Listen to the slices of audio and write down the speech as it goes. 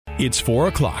It's 4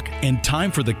 o'clock and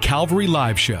time for the Calvary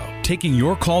Live Show, taking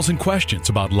your calls and questions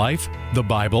about life, the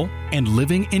Bible, and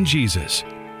living in Jesus.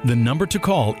 The number to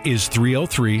call is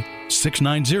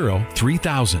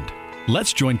 303-690-3000.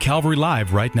 Let's join Calvary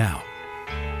Live right now.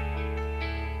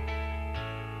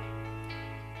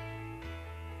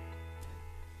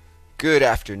 Good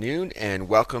afternoon and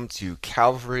welcome to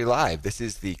Calvary Live. This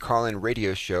is the call-in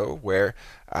radio show where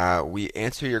we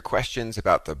answer your questions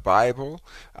about the Bible,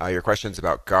 your questions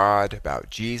about God,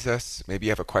 about Jesus. Maybe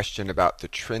you have a question about the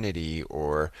Trinity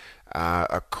or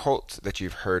a cult that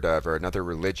you've heard of or another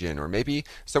religion, or maybe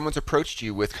someone's approached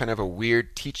you with kind of a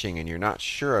weird teaching and you're not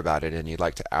sure about it and you'd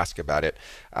like to ask about it.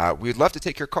 We'd love to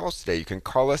take your calls today. You can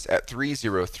call us at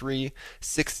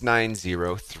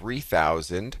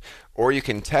 303-690-3000, or you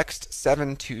can text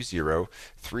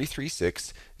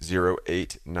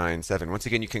 720-336-0897. Once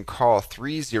again, you can call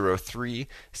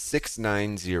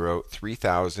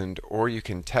 303-690-3000, or you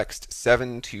can text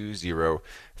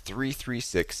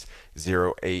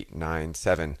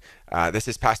 720-336-0897. This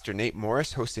is Pastor Nate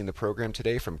Morris hosting the program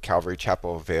today from Calvary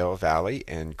Chapel, Vail Valley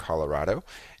in Colorado,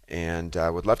 and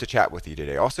would love to chat with you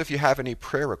today. Also, if you have any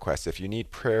prayer requests, if you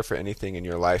need prayer for anything in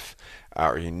your life,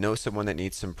 or you know someone that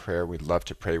needs some prayer, we'd love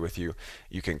to pray with you.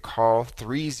 You can call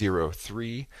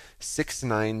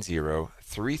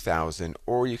 303-690-3000,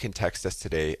 or you can text us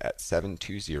today at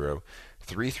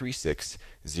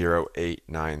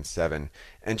 720-336-0897.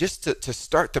 And just to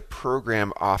start the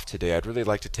program off today, I'd really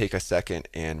like to take a second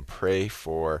and pray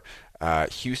for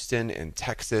Houston and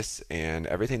Texas and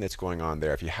everything that's going on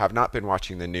there. If you have not been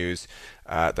watching the news,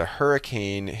 the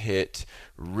hurricane hit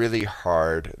really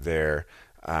hard there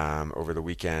over the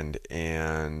weekend,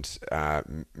 and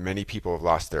many people have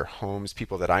lost their homes.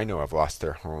 People that I know have lost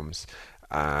their homes.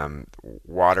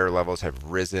 Water levels have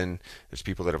risen. There's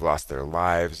people that have lost their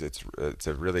lives. It's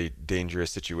a really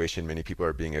dangerous situation. Many people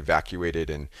are being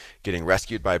evacuated and getting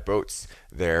rescued by boats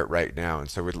there right now. And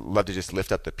so we'd love to just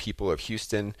lift up the people of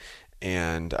Houston,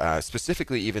 and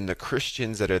specifically even the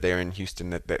Christians that are there in Houston,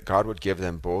 that God would give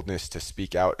them boldness to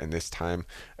speak out in this time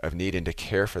of need and to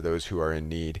care for those who are in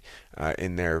need,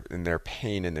 in their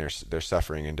pain and their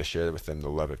suffering, and to share with them the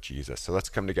love of Jesus. So let's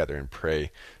come together and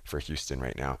pray for Houston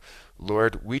right now.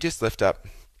 Lord, we just lift up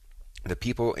the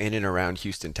people in and around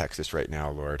Houston, Texas right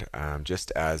now, Lord, just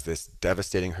as this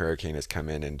devastating hurricane has come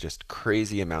in and just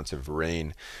crazy amounts of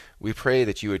rain. We pray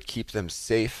that you would keep them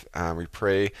safe. We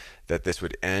pray that this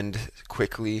would end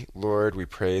quickly, Lord. We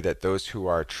pray that those who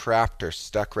are trapped or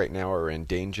stuck right now or in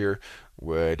danger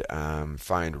would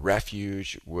find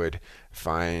refuge, would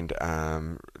find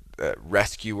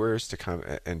rescuers to come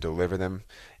and deliver them.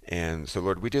 And so,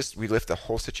 Lord, we lift the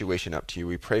whole situation up to you.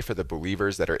 We pray for the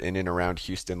believers that are in and around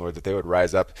Houston, Lord, that they would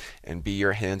rise up and be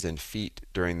your hands and feet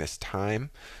during this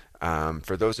time.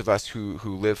 For those of us who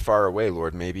live far away,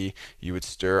 Lord, maybe you would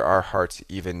stir our hearts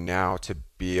even now to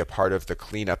be a part of the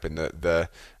cleanup and the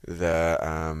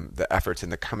efforts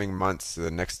in the coming months, the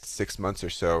next 6 months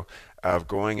or so, of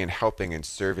going and helping and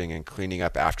serving and cleaning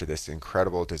up after this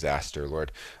incredible disaster,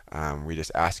 Lord. We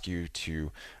just ask you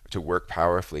to work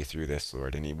powerfully through this,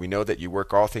 Lord. And we know that you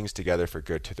work all things together for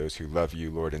good to those who love you,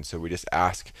 Lord. And so we just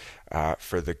ask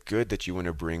for the good that you want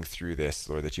to bring through this,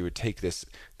 Lord, that you would take this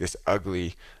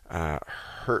ugly,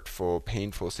 hurtful,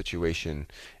 painful situation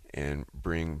and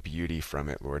bring beauty from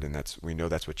it, Lord. And we know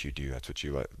that's what you do. That's what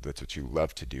you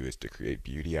love to do, is to create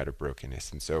beauty out of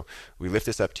brokenness. And so we lift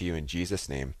this up to you in Jesus'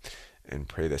 name and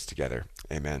pray this together.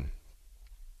 Amen.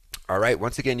 All right,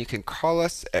 once again, you can call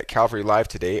us at Calvary Live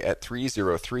today at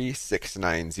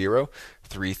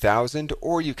 303-690-3000,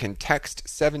 or you can text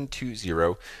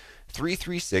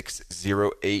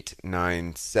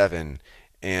 720-336-0897.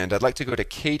 And I'd like to go to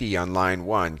Katie on line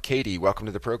 1. Katie, welcome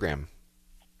to the program.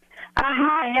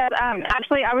 Hi. Yes,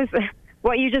 actually,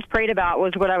 what you just prayed about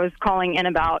was what I was calling in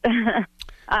about.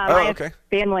 Okay.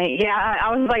 Family. Yeah,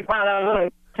 I was like, wow, that was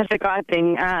really such a God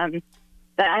thing.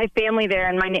 That I have family there,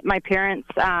 and my parents,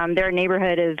 their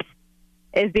neighborhood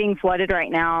is being flooded right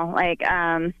now.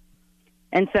 And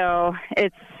so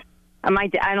it's I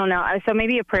don't know. So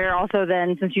maybe a prayer also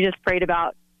then, since you just prayed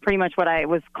about pretty much what I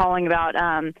was calling about.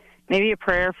 Maybe a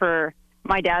prayer for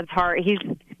my dad's heart. He's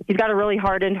got a really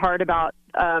hardened heart about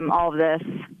all of this.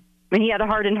 I mean, he had a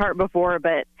hardened heart before,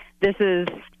 but this is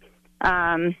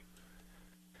the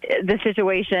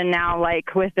situation now,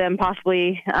 like with them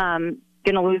possibly going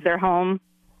to lose their home.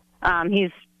 He's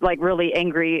like really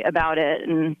angry about it,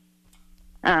 and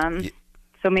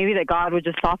so maybe that God would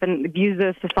just use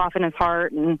this to soften his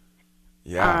heart, and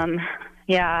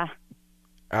yeah.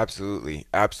 Absolutely,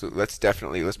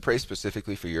 absolutely. Let's pray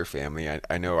specifically for your family.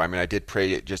 I know, I mean, I did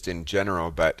pray it just in general,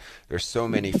 but there's so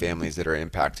many families that are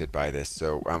impacted by this.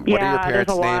 So, what are your Yeah, there's a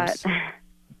parents' lot. names?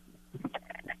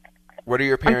 What are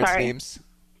your I'm parents' sorry. names?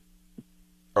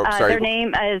 Oh, sorry. Their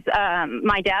name is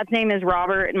my dad's name is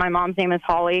Robert, and my mom's name is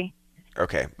Holly.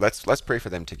 Okay, let's pray for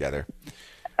them together.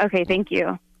 Okay, thank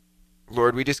you.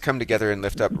 Lord, we just come together and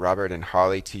lift up Robert and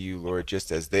Holly to you, Lord,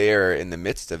 just as they are in the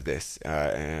midst of this,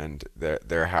 and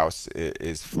their house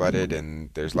is flooded, and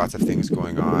there's lots of things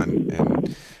going on,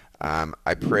 and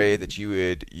I pray that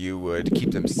you would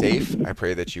keep them safe. I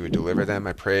pray that you would deliver them.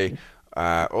 I pray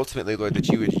ultimately, Lord, that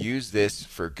you would use this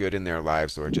for good in their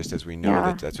lives, Lord, just as we know Yeah.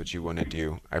 that that's what you want to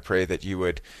do. I pray that you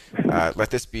would let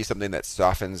this be something that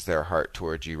softens their heart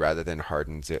towards you rather than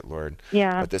hardens it, Lord.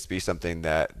 Yeah. Let this be something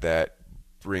that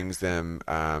brings them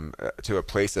to a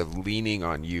place of leaning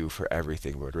on you for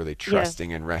everything, Lord, really Yes.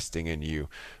 trusting and resting in you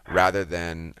rather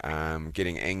than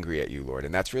getting angry at you, Lord.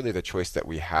 And that's really the choice that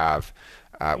we have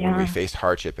when we Yeah. face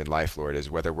hardship in life, Lord, is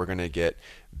whether we're going to get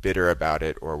bitter about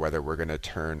it or whether we're going to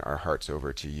turn our hearts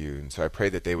over to you. And so I pray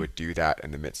that they would do that in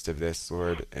the midst of this,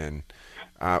 Lord. And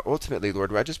ultimately,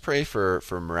 Lord, I just pray for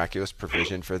miraculous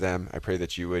provision for them. I pray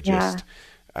that you would Yeah. just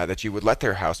that you would let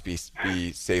their house be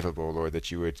savable, Lord.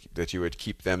 That you would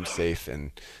keep them safe,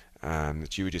 and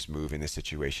that you would just move in this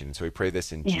situation. So we pray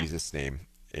this in Yeah. Jesus' name,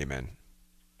 Amen.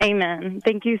 Amen.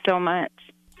 Thank you so much.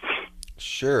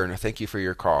 Sure. No, thank you for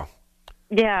your call.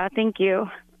 Yeah, thank you.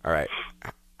 All right.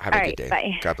 Have All a good right, day.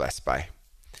 bye. God bless. Bye.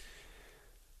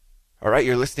 All right,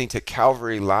 you're listening to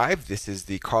Calvary Live. This is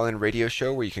the call-in radio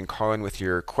show where you can call in with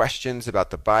your questions about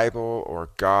the Bible or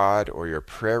God or your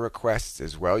prayer requests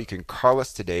as well. You can call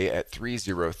us today at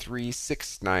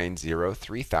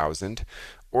 303-690-3000,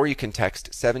 or you can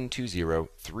text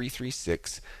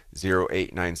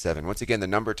 720-336-0897. Once again, the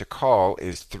number to call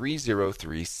is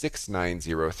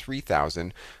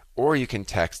 303-690-3000, or you can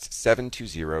text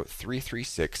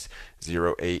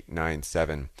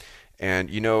 720-336-0897. And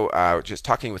just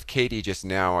talking with Katie just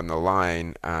now on the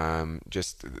line,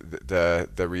 just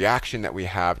the reaction that we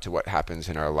have to what happens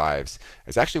in our lives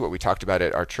is actually what we talked about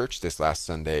at our church this last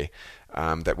Sunday.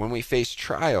 That when we face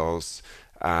trials,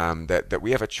 that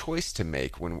we have a choice to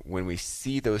make when we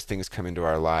see those things come into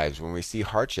our lives, when we see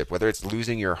hardship, whether it's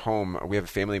losing your home. We have a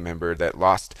family member that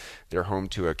lost their home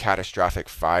to a catastrophic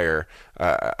fire,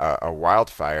 a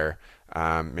wildfire,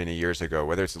 many years ago.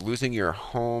 Whether it's losing your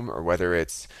home or whether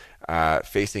it's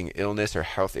facing illness or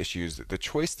health issues, the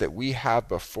choice that we have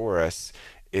before us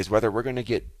is whether we're going to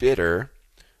get bitter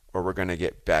or we're going to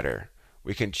get better.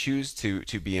 We can choose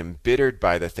to be embittered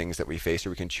by the things that we face,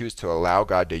 or we can choose to allow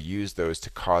God to use those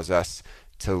to cause us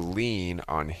to lean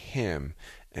on Him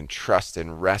and trust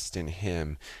and rest in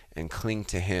Him and cling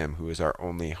to Him, who is our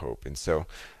only hope. And so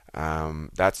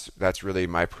that's really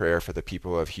my prayer for the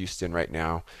people of Houston right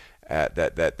now.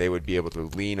 That they would be able to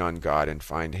lean on God and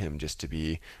find Him just to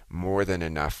be more than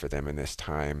enough for them in this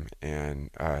time and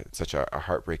such a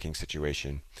heartbreaking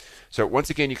situation. So once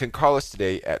again, you can call us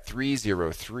today at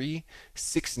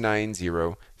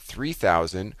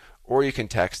 303-690-3000, or you can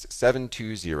text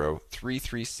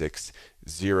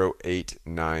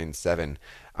 720-336-0897.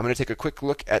 I'm going to take a quick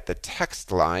look at the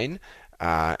text line,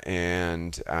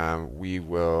 and we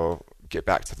will get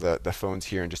back to the phones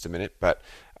here in just a minute, but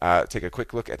take a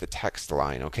quick look at the text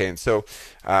line. Okay, and so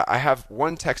I have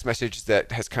one text message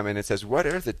that has come in. It says,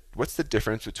 what's the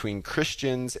difference between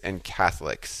Christians and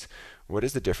Catholics? What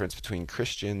is the difference between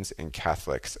Christians and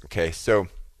Catholics? Okay, so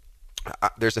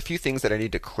there's a few things that I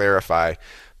need to clarify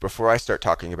before I start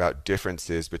talking about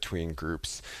differences between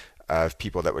groups of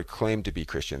people that would claim to be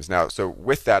Christians. Now, so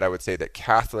with that, I would say that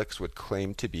Catholics would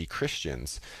claim to be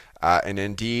Christians. And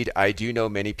indeed, I do know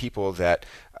many people that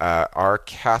are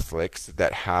Catholics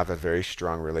that have a very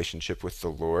strong relationship with the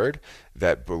Lord,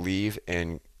 that believe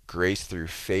in grace through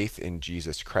faith in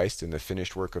Jesus Christ and the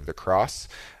finished work of the cross.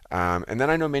 And then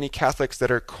I know many Catholics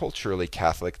that are culturally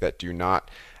Catholic that do not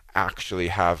actually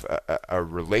have a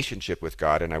relationship with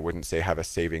God, and I wouldn't say have a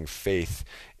saving faith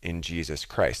in Jesus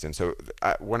Christ. And so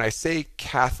when I say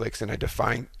Catholics and I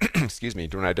define, excuse me,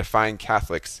 when I define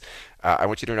Catholics, I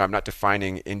want you to know I'm not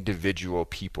defining individual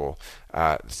people.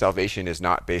 Salvation is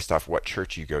not based off what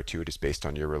church you go to. It is based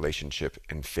on your relationship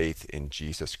and faith in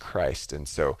Jesus Christ. And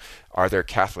so are there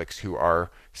Catholics who are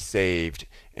saved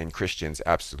and Christians?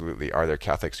 Absolutely. Are there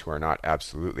Catholics who are not?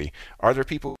 Absolutely. Are there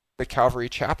people at Calvary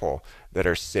Chapel that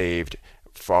are saved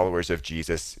followers of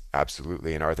Jesus?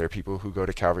 Absolutely. And are there people who go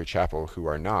to Calvary Chapel who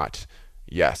are not?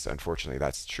 Yes, unfortunately,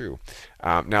 that's true.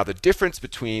 Now, the difference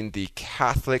between the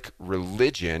Catholic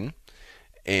religion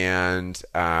and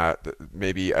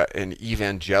maybe an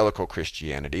evangelical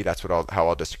Christianity. That's how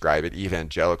I'll describe it,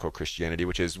 evangelical Christianity,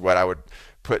 which is what I would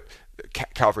put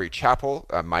Calvary Chapel,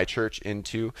 my church,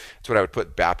 into. It's what I would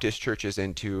put Baptist churches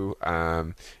into,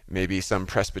 maybe some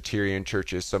Presbyterian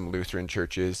churches, some Lutheran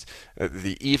churches,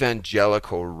 the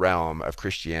evangelical realm of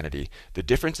Christianity. The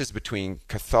differences between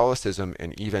Catholicism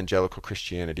and evangelical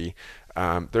Christianity,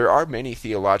 there are many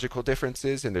theological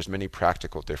differences and there's many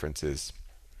practical differences.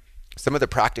 Some of the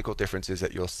practical differences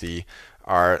that you'll see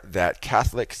are that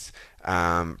Catholics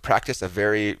practice a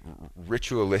very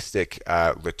ritualistic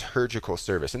liturgical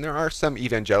service. And there are some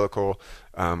evangelical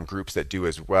groups that do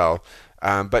as well.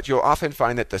 But you'll often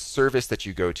find that the service that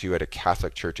you go to at a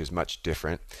Catholic church is much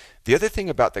different. The other thing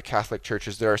about the Catholic Church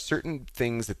is there are certain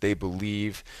things that they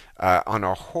believe on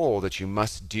a whole that you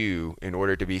must do in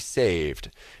order to be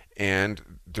saved.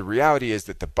 And the reality is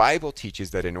that the Bible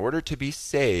teaches that in order to be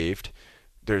saved,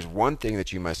 there's one thing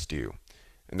that you must do,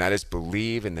 and that is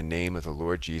believe in the name of the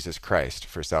Lord Jesus Christ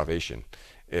for salvation.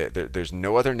 There's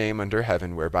no other name under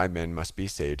heaven whereby men must be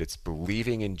saved. It's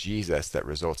believing in Jesus that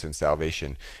results in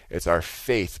salvation. It's our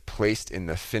faith placed in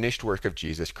the finished work of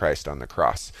Jesus Christ on the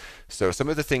cross. So some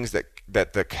of the things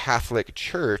that the Catholic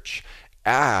Church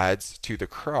adds to the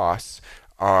cross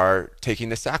are taking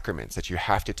the sacraments, that you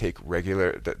have to take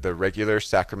the regular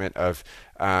sacrament of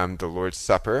the Lord's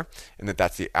Supper, and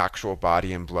that's the actual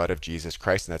body and blood of Jesus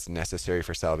Christ, and that's necessary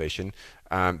for salvation.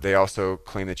 They also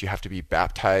claim that you have to be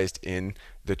baptized in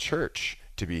the church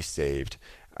to be saved,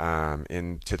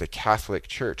 into the Catholic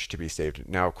Church to be saved.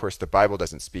 Now, of course, the Bible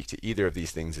doesn't speak to either of these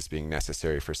things as being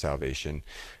necessary for salvation.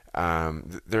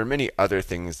 There are many other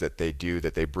things that they do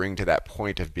that they bring to that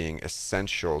point of being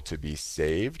essential to be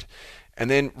saved. And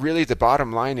then really the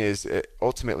bottom line is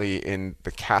ultimately in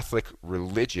the Catholic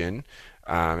religion,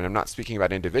 and I'm not speaking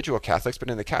about individual Catholics, but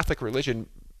in the Catholic religion,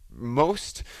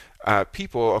 most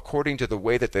people, according to the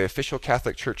way that the official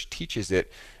Catholic Church teaches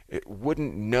it,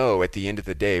 wouldn't know at the end of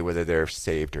the day whether they're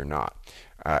saved or not,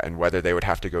 and whether they would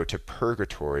have to go to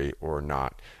purgatory or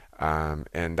not.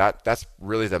 And that's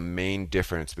really the main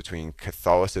difference between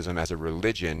Catholicism as a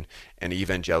religion and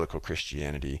evangelical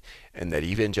Christianity, and that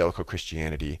evangelical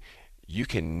Christianity, you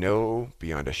can know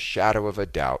beyond a shadow of a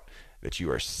doubt that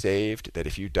you are saved, that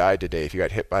if you died today, if you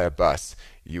got hit by a bus,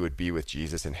 you would be with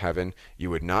Jesus in heaven. You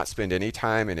would not spend any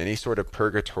time in any sort of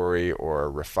purgatory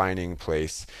or refining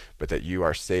place, but that you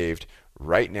are saved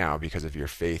right now because of your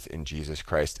faith in Jesus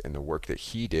Christ and the work that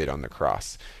he did on the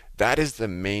cross. That is the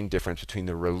main difference between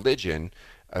the religion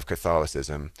of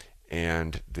Catholicism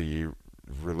and the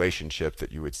relationship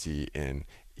that you would see in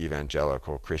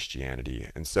evangelical Christianity.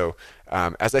 And so,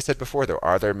 as I said before, though,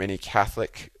 are there many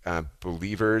Catholic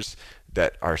believers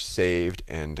that are saved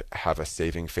and have a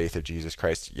saving faith of Jesus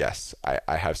Christ? Yes,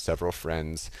 I have several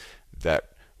friends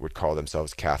that would call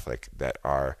themselves Catholic that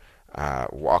are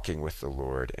walking with the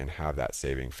Lord and have that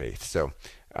saving faith. So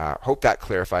hope that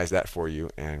clarifies that for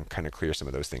you and kind of clear some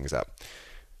of those things up.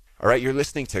 All right, you're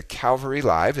listening to Calvary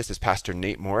Live. This is Pastor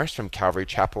Nate Morris from Calvary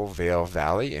Chapel, Vail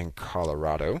Valley in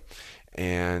Colorado.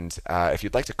 And if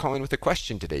you'd like to call in with a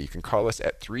question today, you can call us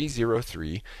at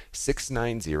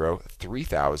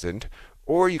 303-690-3000,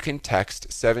 or you can text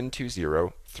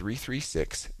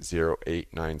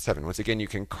 720-336-0897. Once again, you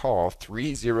can call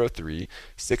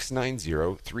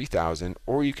 303-690-3000,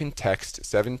 or you can text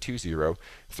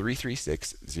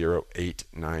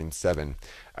 720-336-0897.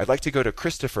 I'd like to go to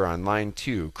Christopher on line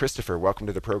 2. Christopher, welcome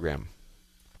to the program.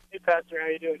 Hey, Pastor, how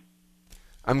you doing?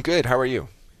 I'm good. How are you?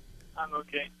 I'm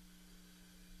okay.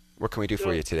 What can we do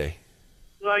for you today?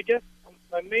 So I guess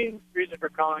my main reason for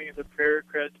calling is a prayer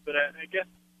request, but I guess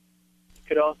you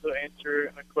could also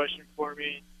answer a question for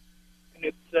me, and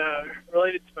it's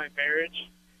related to my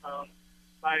marriage.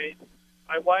 My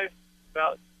wife,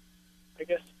 about,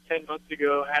 10 months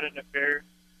ago, had an affair,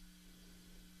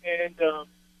 and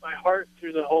my heart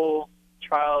through the whole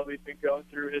trial we've been going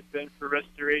through has been for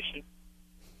restoration,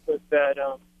 but that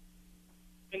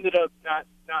ended up not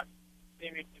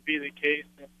seeming to be the case,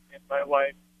 and my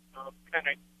wife kind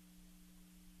of,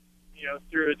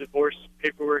 threw a divorce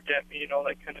paperwork at me and all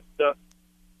that kind of stuff,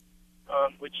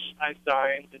 which I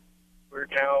signed, and we're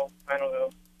now,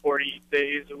 40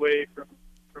 days away from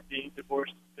being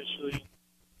divorced officially.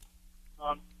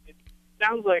 It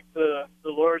sounds like the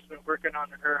Lord's been working on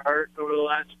her heart over the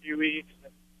last few weeks,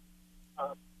 and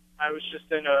I was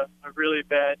just in a really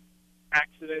bad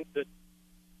accident that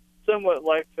somewhat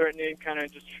life-threatening, kind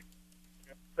of just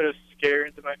put a scare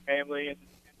into my family and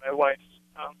my wife's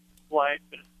life.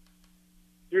 But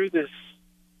through this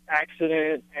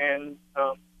accident and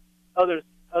other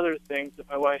things that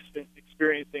my wife's been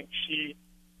experiencing, she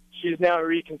she's now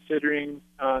reconsidering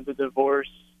the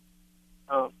divorce,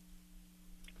 and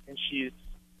she's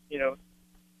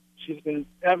been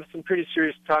having some pretty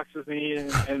serious talks with me,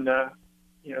 and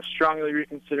strongly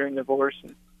reconsidering divorce.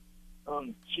 And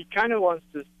she kind of wants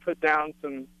to put down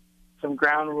some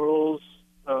ground rules,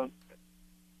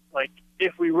 like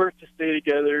if we were to stay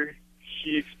together,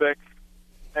 she expects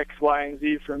X, Y, and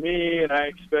Z from me, and I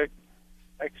expect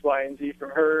X, Y, and Z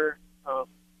from her.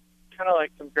 Kind of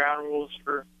like some ground rules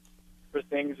for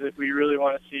things that we really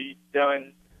want to see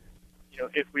done,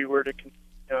 if we were to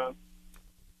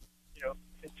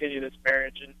continue this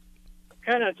marriage. And I'm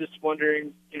kind of just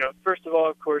wondering, first of all,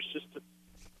 of course,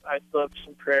 I'd love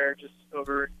some prayer just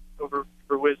over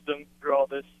for wisdom through all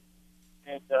this.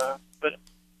 And but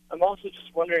I'm also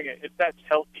just wondering if that's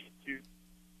healthy to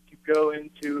go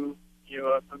into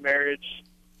a marriage,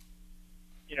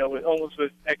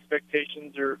 with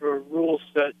expectations or rules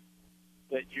set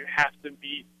that you have to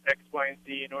meet X, Y, and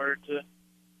Z in order to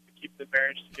keep the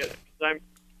marriage together. Because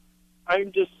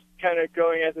I'm just kind of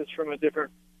going at this from a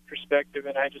different perspective,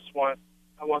 and I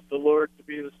want the Lord to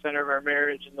be the center of our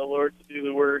marriage and the Lord to do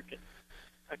the work. And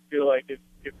I feel like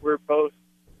if we're both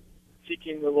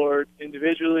seeking the Lord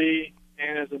individually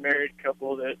and as a married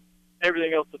couple, that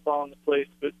everything else will fall into place.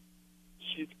 But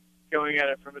she's going at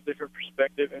it from a different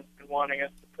perspective and wanting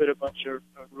us to put a bunch of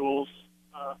rules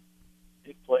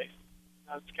in place.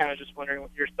 I was kind of just wondering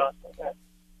what your thoughts on that.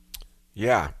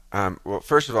 Yeah. Well,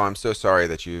 first of all, I'm so sorry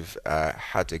that you've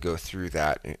had to go through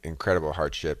that incredible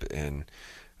hardship, and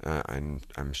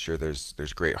I'm sure there's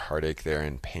great heartache there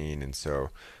and pain, and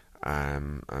so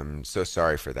I'm so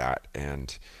sorry for that.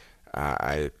 And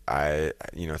I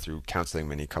through counseling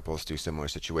many couples through similar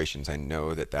situations, I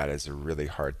know that is a really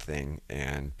hard thing,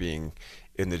 and being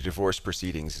in the divorce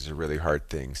proceedings is a really hard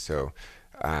thing. So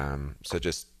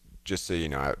just so you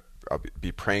know, I'll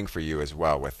be praying for you as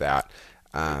well with that.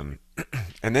 And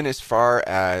then as far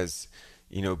as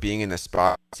being in the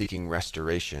spot seeking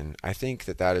restoration, I think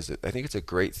I think it's a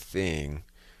great thing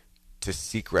to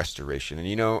seek restoration. And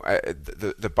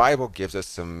the Bible gives us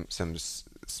some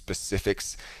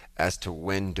specifics as to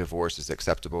when divorce is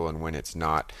acceptable and when it's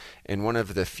not. And one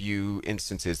of the few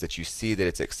instances that you see that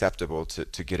it's acceptable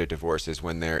to get a divorce is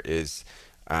when there is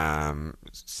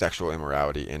sexual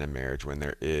immorality in a marriage, when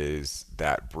there is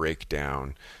that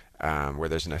breakdown, where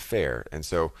there's an affair. And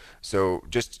so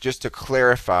just to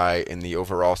clarify, in the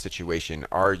overall situation,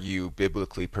 are you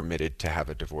biblically permitted to have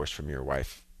a divorce from your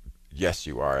wife? Yes,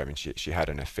 you are. I mean, she had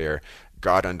an affair.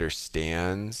 God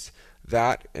understands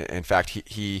that. In fact,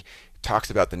 he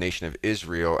talks about the nation of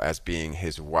Israel as being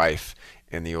his wife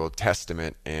in the Old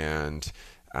Testament, and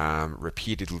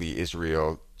repeatedly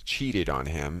Israel cheated on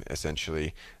him,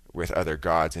 essentially, with other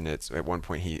gods. And at one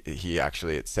point he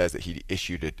actually, it says that he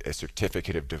issued a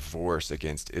certificate of divorce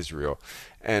against Israel.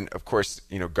 And of course,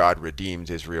 God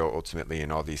redeemed Israel ultimately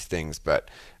in all these things, but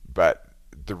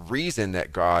the reason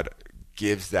that God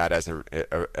gives that as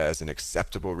an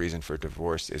acceptable reason for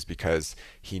divorce is because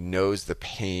he knows the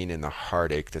pain and the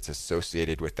heartache that's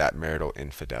associated with that marital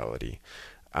infidelity.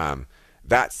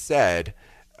 That said,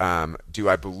 do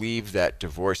I believe that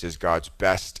divorce is God's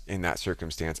best in that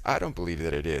circumstance? I don't believe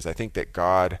that it is. I think that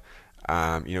God,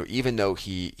 even though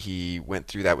he went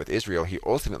through that with Israel, he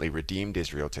ultimately redeemed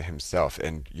Israel to himself.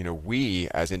 And we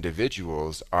as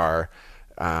individuals are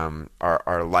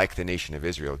like the nation of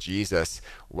Israel. Jesus,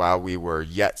 while we were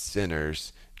yet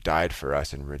sinners, died for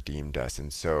us and redeemed us.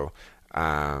 And so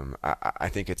I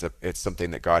think it's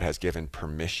something that God has given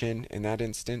permission in that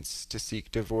instance to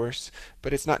seek divorce,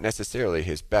 but it's not necessarily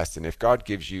his best. And if God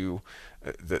gives you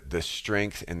the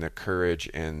strength and the courage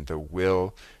and the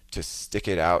will to stick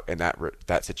it out in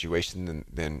that situation,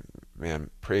 then man,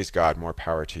 praise God, more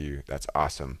power to you. That's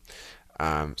awesome.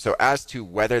 So as to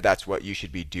whether that's what you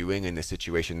should be doing in this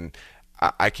situation,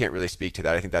 I can't really speak to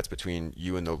that. I think that's between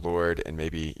you and the Lord, and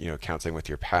maybe counseling with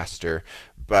your pastor.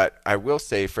 But I will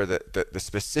say, for the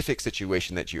specific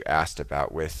situation that you asked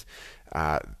about with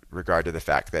regard to the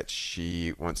fact that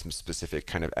she wants some specific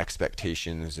kind of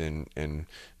expectations and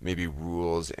maybe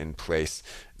rules in place,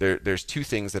 there's two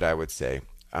things that I would say.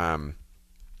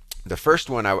 The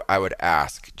first one I would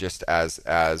ask, just as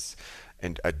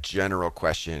a general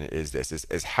question, is this: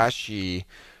 is has she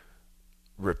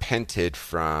repented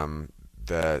from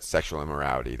the sexual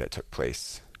immorality that took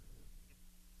place?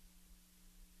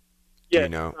 Yeah,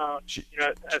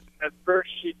 at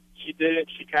first she didn't.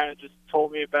 She kind of just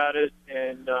told me about it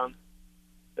and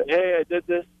said, "Hey, I did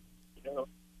this.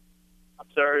 I'm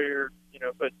sorry," or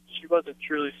but she wasn't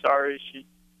truly sorry. She,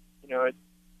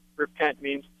 repent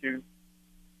means to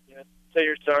say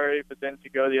you're sorry, but then to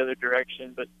go the other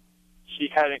direction. But she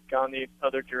hadn't gone the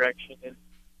other direction. And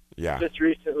Yeah. just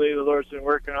recently, the Lord's been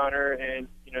working on her, and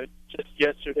just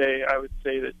yesterday, I would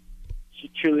say that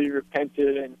she truly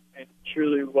repented and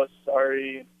truly was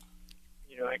sorry.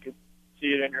 And I could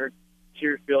see it in her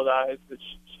tear-filled eyes that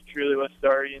she truly was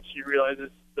sorry, and she realizes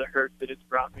the hurt that it's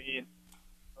brought me. And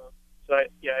so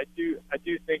I do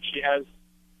think she has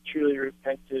truly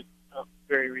repented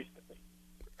very recently.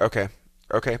 Okay.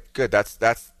 Okay, good. That's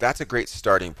a great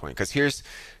starting point, because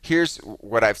here's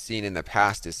what I've seen in the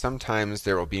past is sometimes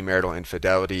there will be marital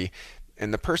infidelity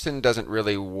and the person doesn't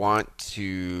really want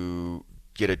to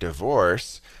get a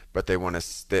divorce, but they want to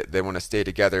stay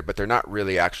together, but they're not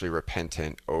really actually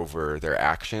repentant over their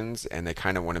actions, and they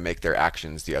kind of want to make their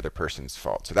actions the other person's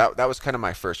fault. So that was kind of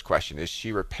my first question: is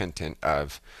she repentant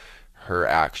of her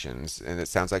actions? And it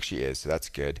sounds like she is, so that's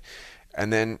good.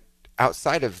 And then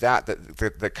outside of that,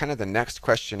 the kind of the next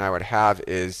question I would have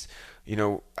is,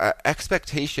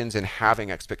 expectations and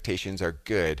having expectations are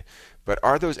good, but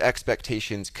are those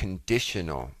expectations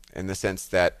conditional in the sense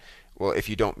that, well, if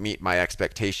you don't meet my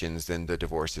expectations, then the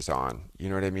divorce is on? You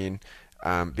know what I mean?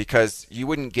 Because you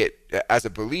wouldn't get, as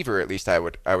a believer, at least I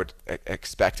would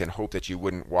expect and hope that you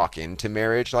wouldn't walk into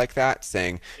marriage like that,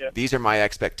 saying, these are my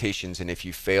expectations, and if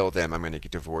you fail them, I'm going to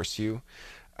divorce you.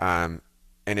 And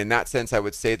in that sense, I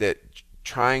would say that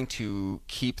trying to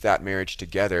keep that marriage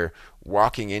together,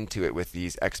 walking into it with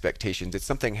these expectations, it's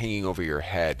something hanging over your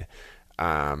head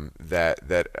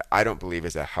that I don't believe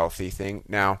is a healthy thing.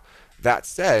 Now, that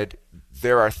said,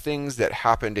 there are things that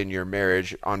happened in your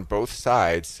marriage on both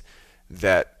sides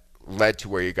that led to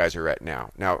where you guys are at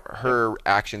now. Now, her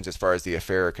actions as far as the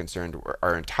affair are concerned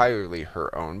are entirely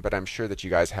her own, but I'm sure that you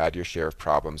guys had your share of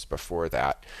problems before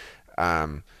that.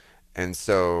 And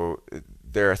so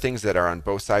there are things that are on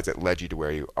both sides that led you to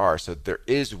where you are. So there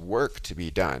is work to be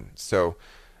done. So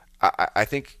I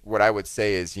think what I would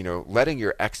say is, letting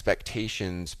your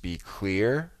expectations be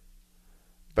clear,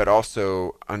 but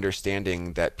also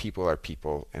understanding that people are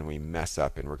people and we mess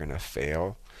up and we're going to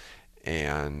fail.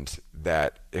 And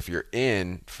that if you're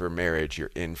in for marriage,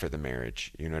 you're in for the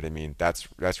marriage. You know what I mean? That's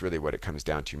really what it comes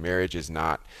down to. Marriage is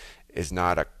not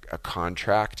a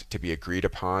contract to be agreed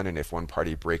upon, and if one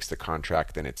party breaks the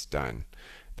contract, then it's done.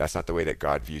 That's not the way that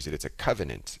God views it. It's a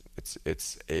covenant.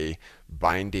 It's a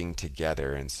binding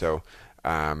together. And so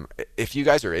if you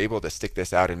guys are able to stick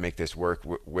this out and make this work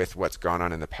with what's gone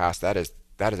on in the past, that is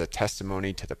a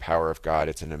testimony to the power of God.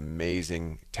 It's an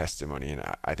amazing testimony, and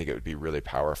I think it would be really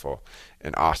powerful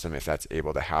and awesome if that's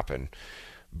able to happen.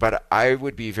 But I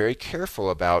would be very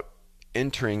careful about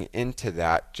entering into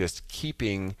that, just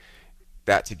keeping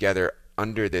that together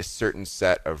under this certain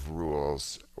set of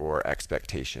rules or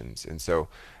expectations. And so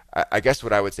I guess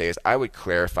what I would say is I would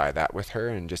clarify that with her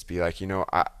and just be like,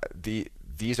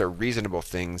 these are reasonable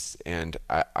things, and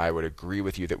I would agree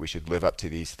with you that we should live up to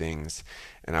these things,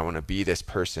 and I want to be this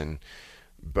person,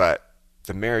 but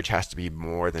the marriage has to be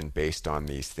more than based on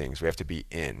these things. We have to be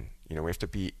in, we have to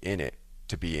be in it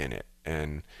to be in it.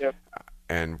 And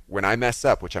when I mess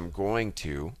up, which I'm going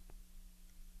to,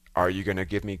 are you going to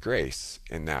give me grace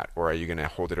in that, or are you going to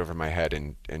hold it over my head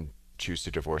and choose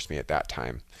to divorce me at that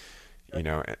time?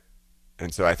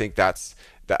 And so I think that's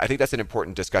an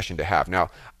important discussion to have. Now,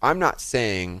 I'm not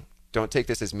saying, don't take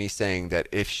this as me saying that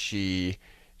if she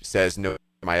says no to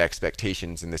my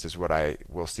expectations and this is what I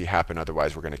will see happen,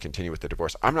 otherwise we're going to continue with the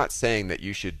divorce. I'm not saying that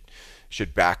you should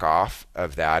back off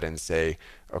of that and say,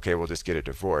 okay, we'll just get a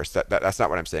divorce. That's not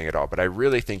what I'm saying at all. But I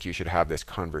really think you should have this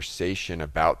conversation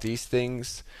about these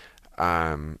things,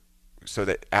 so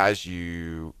that as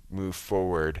you move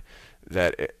forward,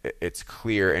 that it's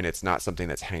clear and it's not something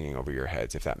that's hanging over your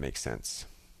heads, if that makes sense.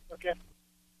 Okay.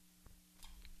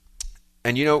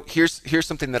 And here's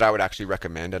something that I would actually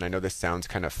recommend, and I know this sounds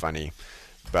kind of funny,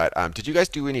 but did you guys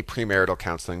do any premarital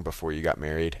counseling before you got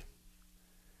married?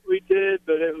 We did,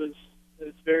 but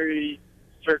it's very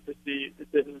surfacey.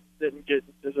 It didn't get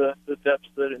into the depths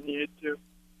that it needed to.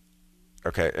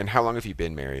 Okay, and how long have you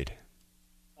been married?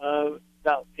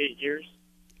 About 8 years.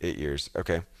 8 years,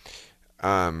 okay.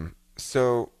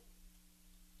 So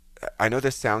I know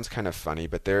this sounds kind of funny,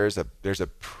 but there's a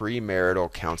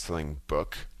premarital counseling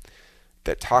book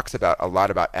that talks a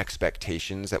lot about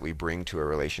expectations that we bring to a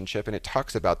relationship, and it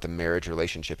talks about the marriage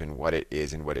relationship and what it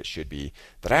is and what it should be,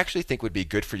 that I actually think would be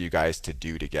good for you guys to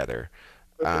do together.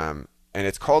 Okay. And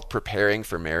it's called Preparing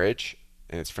for Marriage,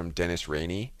 and it's from Dennis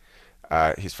Rainey.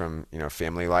 He's from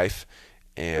Family Life,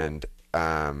 and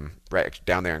right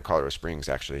down there in Colorado Springs,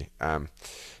 actually.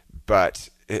 But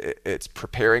it's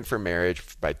Preparing for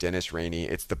Marriage by Dennis Rainey.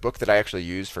 It's the book that I actually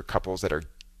use for couples that are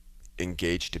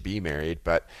engaged to be married,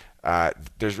 but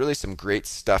there's really some great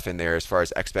stuff in there as far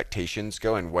as expectations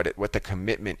go and what the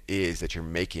commitment is that you're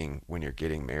making when you're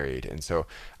getting married. And so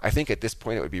I think at this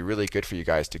point it would be really good for you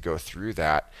guys to go through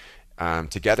that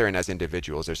together and as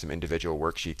individuals. There's some individual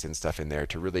worksheets and stuff in there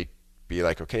to really be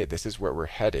like, okay, this is where we're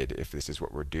headed if this is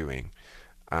what we're doing.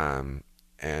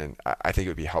 And I think it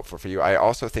would be helpful for you. I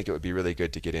also think it would be really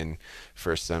good to get in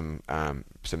for some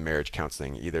marriage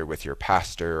counseling, either with your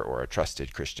pastor or a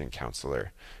trusted Christian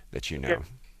counselor that you know. Okay.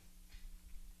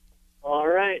 All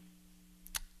right.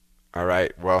 All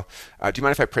right. Well, do you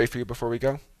mind if I pray for you before we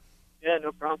go? Yeah,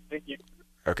 no problem. Thank you.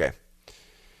 Okay.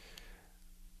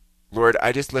 Lord,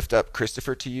 I just lift up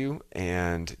Christopher to you,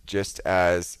 and just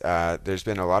as there's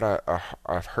been a lot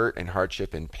of hurt and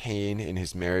hardship and pain in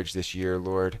his marriage this year,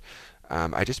 Lord,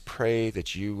 I just pray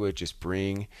that you would just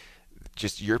bring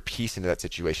just your peace into that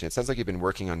situation. It sounds like you've been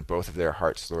working on both of their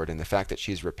hearts, Lord, and the fact that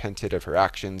she's repented of her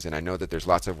actions, and I know that there's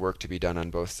lots of work to be done on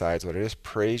both sides. Lord, I just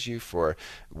praise you for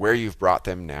where you've brought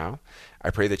them now. I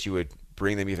pray that you would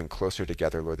bring them even closer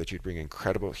together, Lord, that you'd bring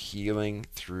incredible healing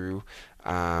through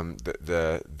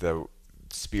the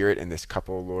spirit in this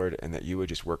couple, Lord, and that you would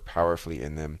just work powerfully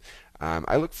in them.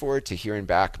 I look forward to hearing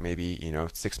back maybe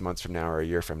 6 months from now or a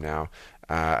year from now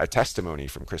a testimony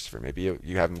from Christopher. Maybe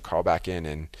you have him call back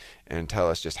in and tell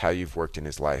us just how you've worked in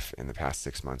his life in the past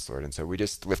 6 months, Lord. And so we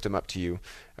just lift him up to you.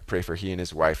 I pray for he and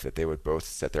his wife that they would both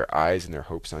set their eyes and their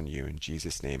hopes on you. In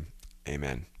Jesus' name,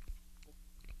 amen.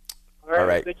 All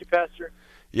right. Thank you, Pastor.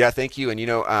 Yeah, thank you. And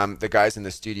the guys in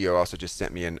the studio also just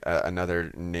sent me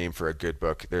another name for a good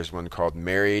book. There's one called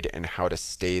Married and How to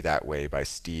Stay That Way by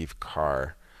Steve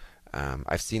Carr.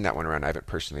 I've seen that one around. I haven't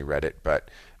personally read it,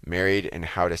 but Married and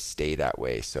How to Stay That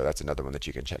Way. So that's another one that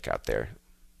you can check out there.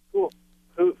 Cool.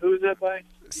 Who's that by?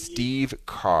 Steve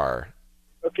Carr.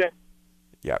 Okay.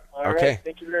 Yep. All okay. Right.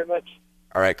 Thank you very much.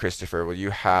 All right, Christopher. Well, you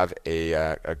have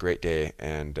a great day,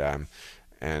 and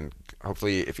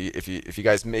hopefully, if you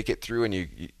guys make it through and you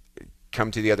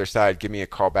come to the other side, give me a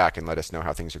call back and let us know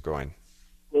how things are going.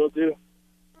 Will do.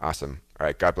 Awesome. All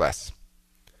right. God bless.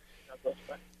 God bless.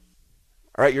 Bye.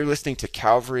 All right, you're listening to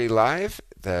Calvary Live,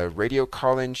 the radio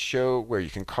call-in show where you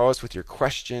can call us with your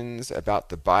questions about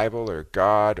the Bible or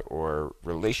God or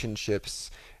relationships,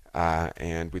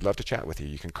 and we'd love to chat with you.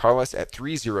 You can call us at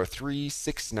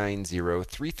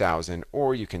 303-690-3000,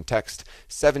 or you can text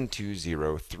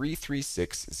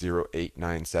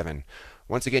 720-336-0897.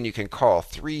 Once again, you can call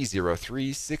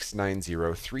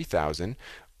 303-690-3000,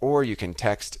 or you can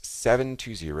text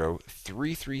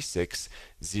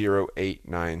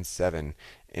 720-336-0897.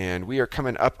 And we are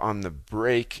coming up on the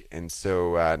break, and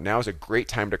so now is a great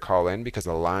time to call in because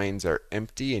the lines are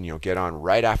empty, and you'll get on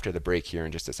right after the break here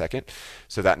in just a second.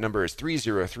 So that number is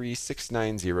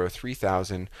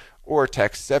 303-690-3000, or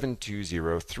text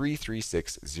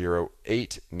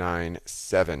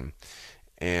 720-336-0897.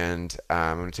 And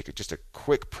I'm going to take just a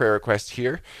quick prayer request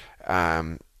here.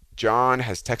 John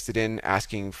has texted in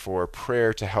asking for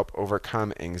prayer to help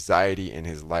overcome anxiety in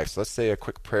his life. So let's say a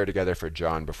quick prayer together for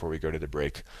John before we go to the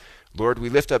break. Lord, we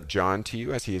lift up John to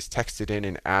you as he has texted in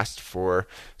and asked for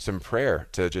some prayer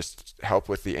to just help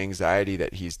with the anxiety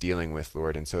that he's dealing with,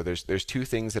 Lord. And so there's two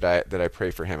things that I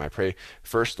pray for him. I pray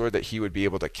first, Lord, that he would be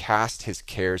able to cast his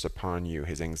cares upon you,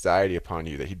 his anxiety upon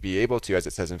you, that he'd be able to, as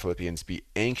it says in Philippians, be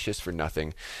anxious for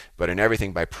nothing, but in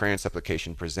everything by prayer and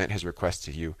supplication present his request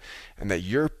to you, and that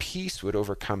your peace would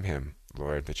overcome him,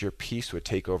 Lord, that your peace would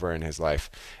take over in his life.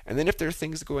 And then if there are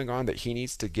things going on that he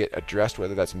needs to get addressed,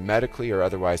 whether that's medically or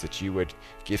otherwise, that you would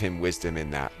give him wisdom in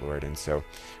that, Lord. And so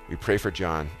we pray for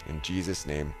John in Jesus'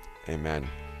 name. Amen.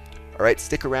 All right,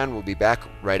 stick around. We'll be back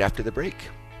right after the break.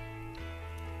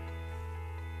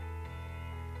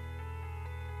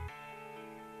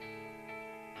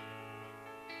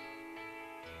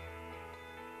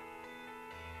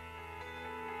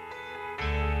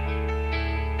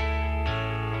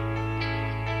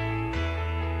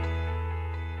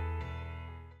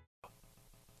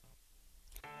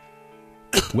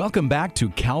 Welcome back to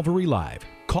Calvary Live.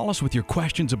 Call us with your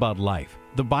questions about life,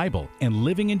 the Bible, and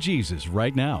living in Jesus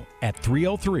right now at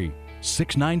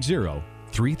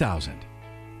 303-690-3000.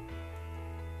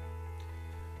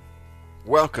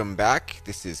 Welcome back.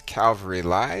 This is Calvary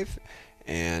Live,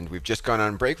 and we've just gone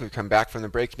on break. We've come back from the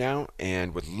break now,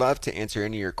 and would love to answer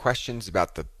any of your questions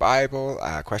about the Bible,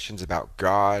 questions about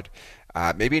God,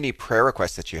 maybe any prayer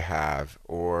requests that you have,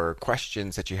 or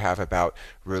questions that you have about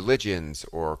religions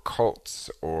or cults,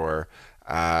 or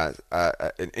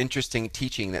an interesting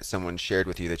teaching that someone shared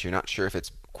with you that you're not sure if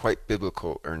it's quite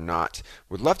biblical or not.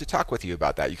 Would love to talk with you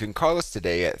about that. You can call us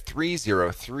today at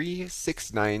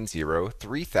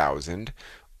 303-690-3000,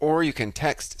 or you can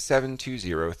text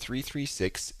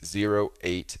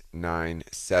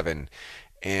 720-336-0897.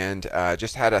 And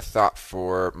just had a thought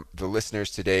for the listeners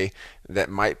today that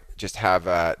might just have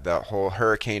the whole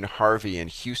Hurricane Harvey in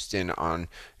Houston on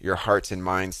your hearts and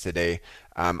minds today.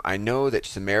 I know that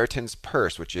Samaritan's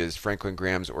Purse, which is Franklin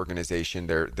Graham's organization,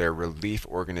 their relief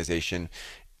organization,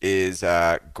 is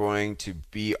going to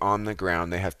be on the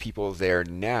ground. They have people there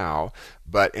now,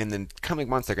 but in the coming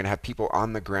months, they're going to have people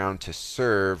on the ground to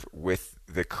serve with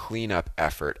the cleanup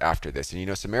effort after this.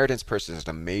 And Samaritan's Purse is an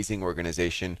amazing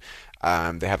organization.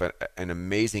 They have an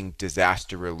amazing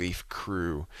disaster relief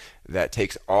crew that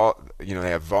takes they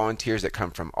have volunteers that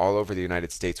come from all over the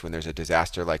United States when there's a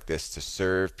disaster like this to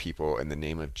serve people in the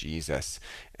name of Jesus.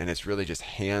 And it's really just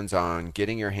hands-on,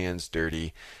 getting your hands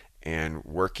dirty and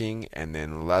working and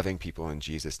then loving people in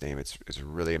Jesus' name. It's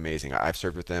really amazing. I've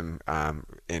served with them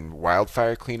in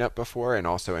wildfire cleanup before, and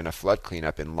also in a flood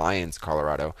cleanup in Lyons,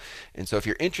 Colorado. And so if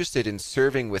you're interested in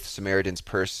serving with Samaritan's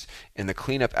Purse in the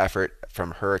cleanup effort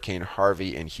from Hurricane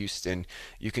Harvey in Houston,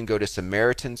 you can go to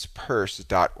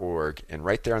SamaritansPurse.org, and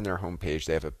right there on their homepage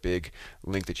they have a big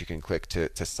link that you can click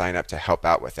to sign up to help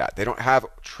out with that. They don't have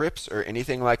trips or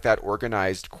anything like that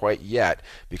organized quite yet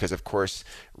because, of course,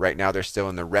 right now they're still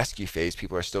in the rescue phase.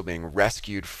 People are still being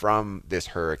rescued from this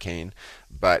hurricane,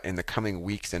 but in the coming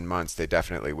weeks and months they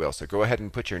definitely will. So go ahead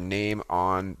and put your name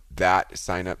on that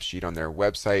sign-up sheet on their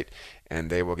website, and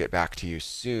they will get back to you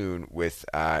soon with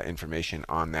information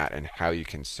on that and how you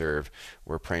can serve.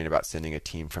 We're praying about sending a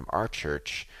team from our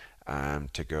church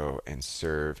to go and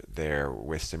serve there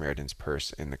with Samaritan's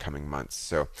Purse in the coming months.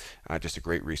 So just a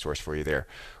great resource for you there.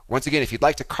 Once again, if you'd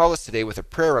like to call us today with a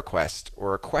prayer request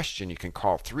or a question, you can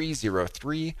call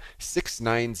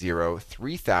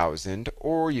 303-690-3000,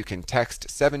 or you can text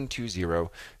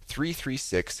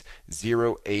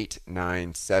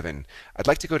 720-336-0897. I'd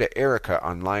like to go to Erica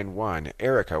on line 1.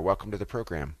 Erica, welcome to the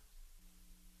program.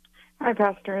 Hi,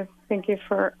 Pastor. Thank you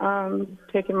for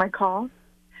taking my call.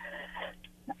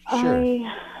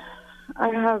 Sure. I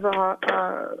have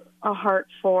a heart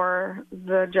for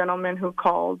the gentleman who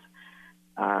called,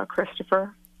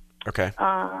 Christopher. Okay.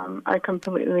 I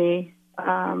completely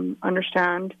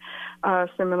understand a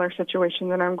similar situation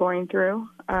that I'm going through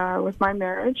with my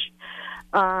marriage.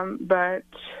 But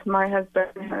my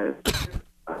husband has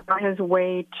on his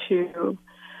way to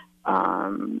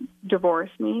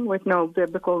divorce me with no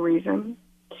biblical reason,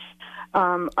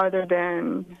 other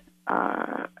than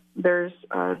there's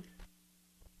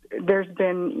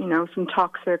been, some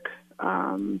toxic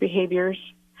behaviors,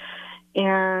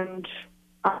 and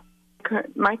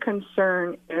my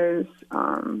concern is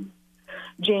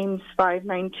James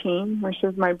 5:19, which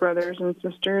says, "My brothers and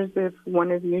sisters, if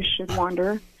one of you should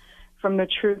wander from the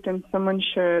truth and someone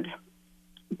should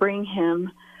bring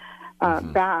him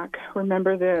back,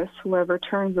 remember this: whoever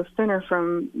turns a sinner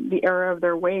from the error of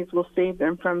their ways will save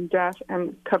them from death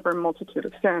and cover a multitude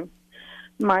of sins."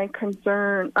 My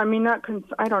concern, I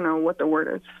don't know what the word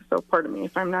is, so pardon me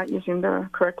if I'm not using the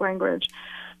correct language,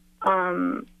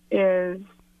 is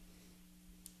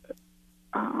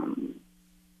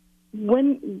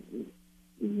when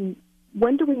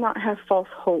do we not have false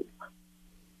hope?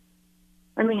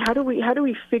 I mean, how do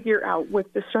we figure out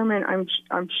with the sermon?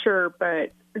 I'm sure,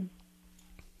 but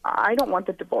I don't want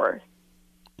the divorce.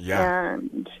 Yeah.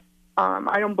 And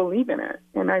I don't believe in it.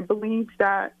 And I believe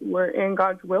that we're in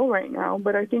God's will right now,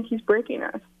 but I think He's breaking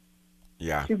us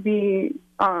to be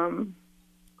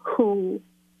who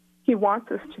He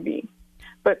wants us to be.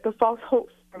 But the false hope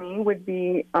for me would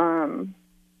be how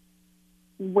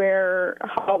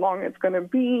long it's going to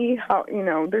be,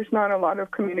 there's not a lot of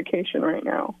communication right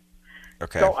now.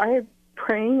 Okay. So I have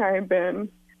praying, I have been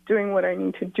doing what I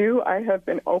need to do. I have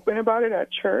been open about it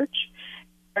at church,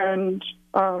 and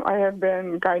I have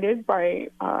been guided by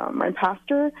my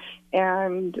pastor,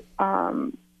 and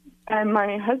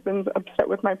my husband's upset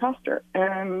with my pastor,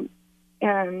 and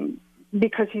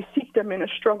because he seeked him in a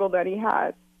struggle that he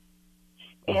had,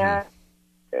 and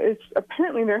it's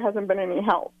apparently there hasn't been any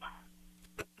help,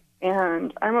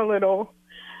 and I'm a little,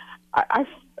 I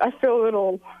feel a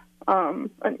little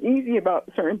uneasy about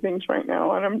certain things right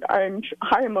now, and I'm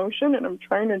high emotion, and I'm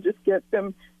trying to just get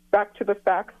them back to the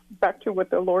facts, back to what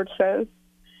the Lord says,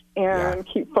 and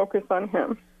keep focused on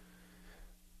Him.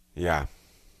 Yeah.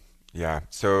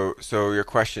 So your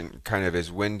question kind of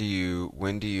is, when do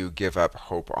you give up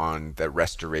hope on the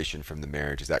restoration from the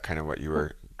marriage? Is that kind of what you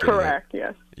were getting Correct. at?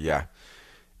 Yes. Yeah.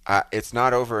 It's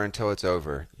not over until it's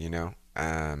over,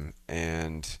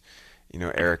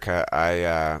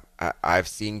 Erica, I've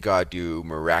seen God do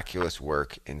miraculous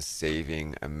work in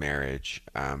saving a marriage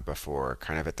before,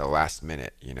 kind of at the last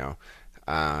minute,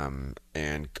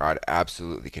 And God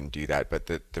absolutely can do that. But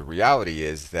the reality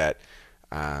is that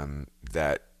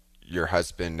your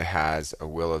husband has a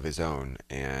will of his own,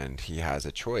 and he has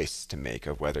a choice to make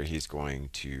of whether he's going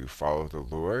to follow the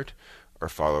Lord or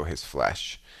follow his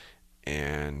flesh.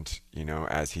 And,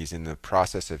 as he's in the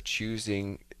process of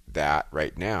choosing that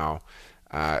right now,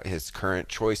 his current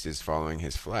choice is following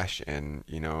his flesh. And,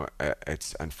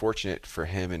 it's unfortunate for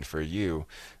him and for you,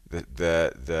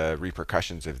 the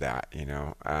repercussions of that.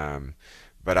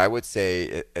 But I would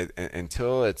say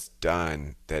until it's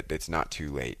done, that it's not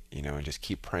too late, and just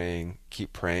keep praying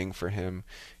for him,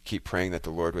 keep praying that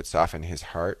the Lord would soften his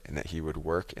heart and that he would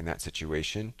work in that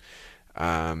situation.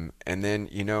 And then,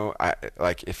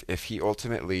 like if he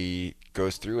ultimately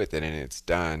goes through with it and it's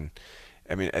done,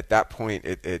 I mean, at that point,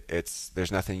 it's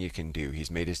there's nothing you can do. He's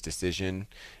made his decision,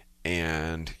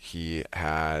 and he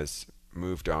has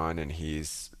moved on, and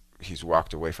he's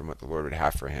walked away from what the Lord would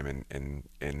have for him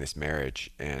in this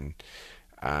marriage. And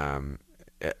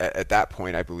at that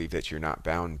point, I believe that you're not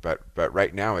bound. But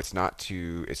right now, it's not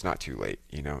too late.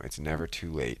 It's never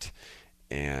too late.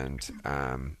 And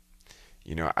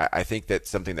I think that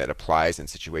something that applies in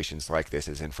situations like this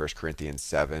is in 1 Corinthians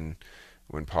 7,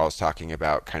 when Paul's talking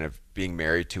about kind of being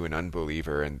married to an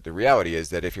unbeliever. And the reality is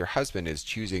that if your husband is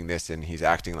choosing this and he's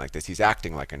acting like this, he's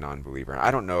acting like a non-believer.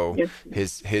 I don't know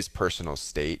his personal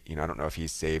state. I don't know if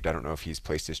he's saved. I don't know if he's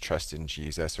placed his trust in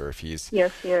Jesus, or if he's...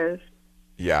 Yes, he is.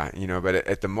 Yeah, but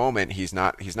at the moment, he's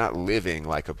not living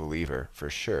like a believer, for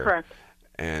sure. Correct.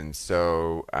 And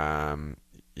so,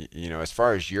 as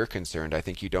far as you're concerned, I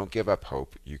think you don't give up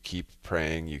hope. You keep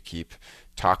praying. You keep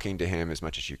talking to him as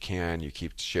much as you can. You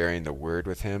keep sharing the word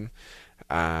with him.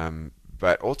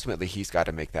 But ultimately, he's got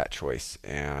to make that choice.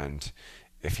 And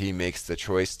if he makes the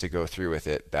choice to go through with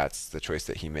it, that's the choice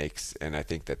that he makes. And I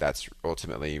think that's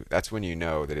when you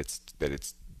know that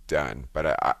it's done.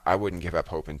 But I wouldn't give up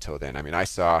hope until then. I mean, I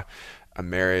saw a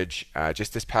marriage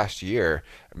just this past year,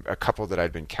 a couple that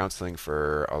I'd been counseling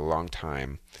for a long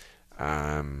time.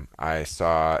 I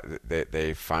saw that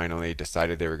they finally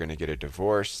decided they were going to get a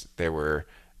divorce. They were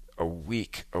a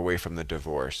week away from the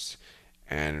divorce,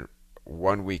 and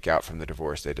 1 week out from the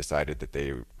divorce, they decided that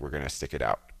they were going to stick it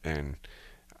out. And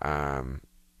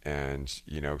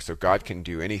so God can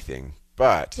do anything,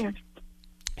 but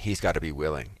he's got to be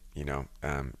willing.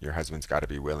 Your husband's got to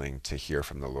be willing to hear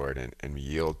from the Lord and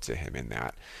yield to him in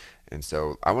that. And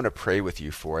so I want to pray with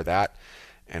you for that.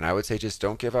 And I would say just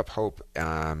don't give up hope,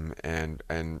 and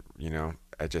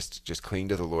just cling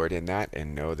to the Lord in that,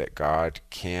 and know that God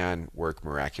can work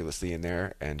miraculously in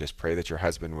there. And just pray that your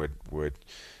husband would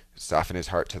soften his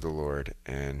heart to the Lord,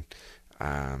 and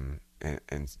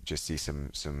just see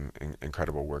some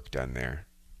incredible work done there.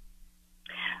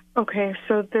 Okay,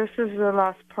 so this is the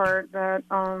last part that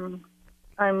I'm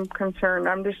concerned.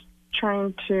 I'm just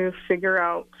trying to figure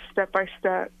out step by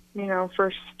step.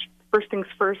 First things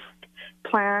first.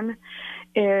 Plan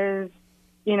is,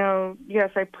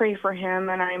 yes, I pray for him,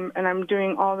 and I'm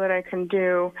doing all that I can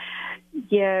do.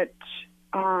 Yet,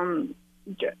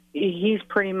 he's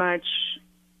pretty much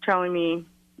telling me,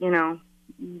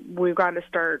 we've got to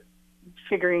start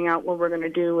figuring out what we're going to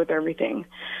do with everything.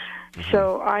 Mm-hmm.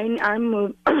 So I'm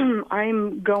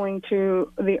going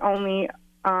to the only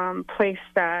place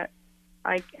that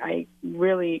I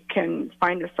really can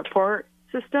find a support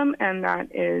system, and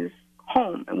that is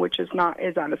home, which is out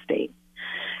of state.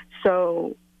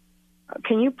 So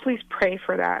can you please pray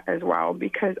for that as well?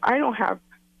 Because I don't have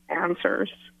answers.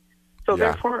 So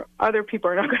therefore other people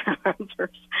are not going to have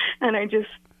answers. And it's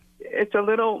you're a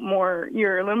little more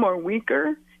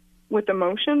weaker with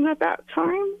emotions at that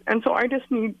time. And so I just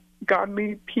need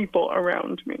godly people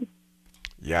around me.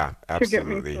 Yeah,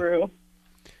 absolutely. To get me through.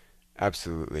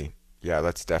 Absolutely. Yeah,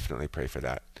 let's definitely pray for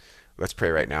that. Let's pray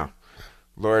right now.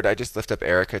 Lord, I just lift up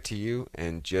Erica to you,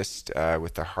 and just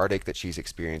with the heartache that she's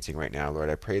experiencing right now, Lord,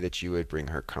 I pray that you would bring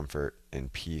her comfort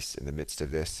and peace in the midst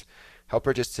of this. Help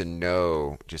her just to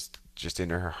know, just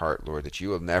in her heart, Lord, that you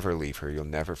will never leave her, you'll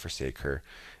never forsake her,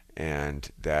 and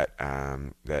that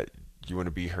you want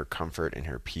to be her comfort and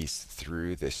her peace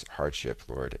through this hardship,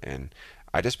 Lord. And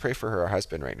I just pray for her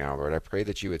husband right now, Lord. I pray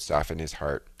that you would soften his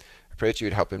heart. I pray that you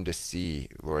would help him to see,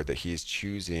 Lord, that he's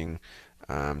choosing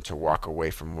to walk away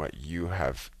from what you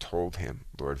have told him,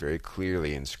 Lord, very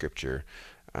clearly in Scripture.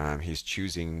 He's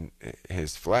choosing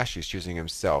his flesh. He's choosing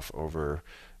himself over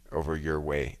your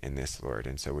way in this, Lord.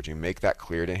 And so would you make that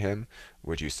clear to him?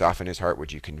 Would you soften his heart?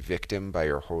 Would you convict him by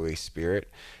your Holy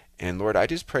Spirit? And Lord, I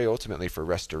just pray ultimately for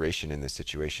restoration in this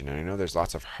situation. And I know there's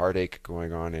lots of heartache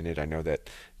going on in it. I know that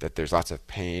there's lots of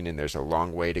pain, and there's a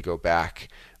long way to go back.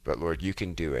 but Lord, you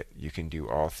can do it. You can do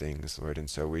all things, Lord. And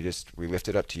so we lift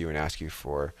it up to you and ask you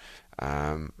for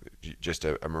just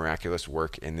a miraculous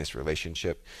work in this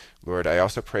relationship. Lord, I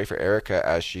also pray for Erica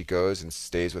as she goes and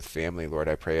stays with family. Lord,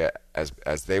 I pray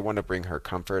as they want to bring her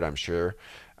comfort, I'm sure.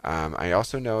 I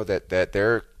also know that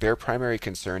their primary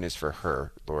concern is for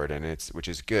her, Lord, and which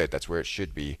is good. That's where it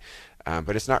should be.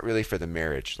 But it's not really for the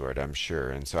marriage, Lord, I'm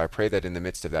sure. And so I pray that in the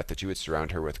midst of that you would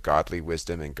surround her with godly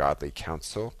wisdom and godly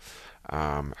counsel.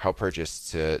 Help her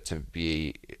just to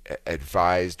be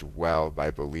advised well by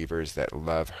believers that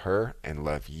love her and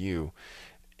love you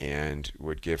and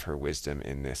would give her wisdom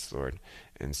in this, Lord.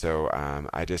 And so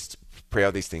I just pray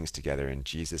all these things together in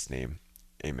Jesus' name.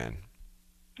 Amen.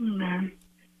 Amen.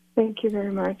 Thank you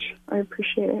very much. I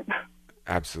appreciate it.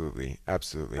 Absolutely.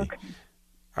 Absolutely. Okay.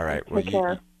 All right. Take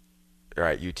care. All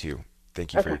right. You too.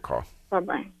 Thank you for your call.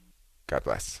 Bye-bye. God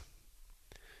bless.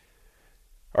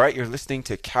 All right, you're listening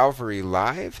to Calvary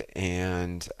Live,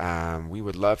 and we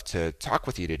would love to talk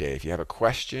with you today. If you have a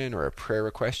question or a prayer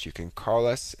request, you can call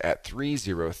us at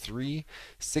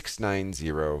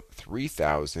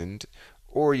 303-690-3000,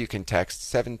 or you can text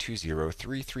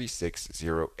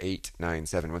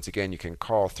 720-336-0897. Once again, you can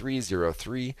call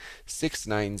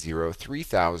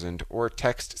 303-690-3000 or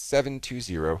text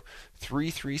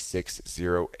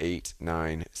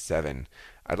 720-336-0897.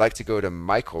 I'd like to go to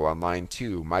Michael on line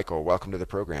 2. Michael, welcome to the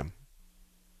program.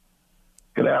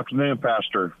 Good afternoon,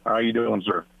 Pastor. How are you doing,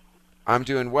 sir? I'm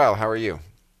doing well. How are you?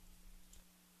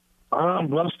 I'm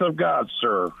blessed of God,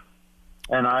 sir.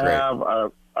 And I have a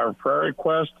prayer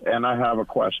request, and I have a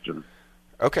question.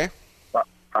 Okay.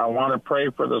 I want to pray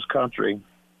for this country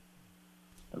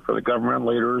and for the government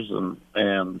leaders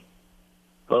and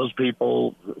those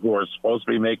people who are supposed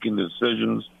to be making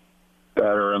decisions that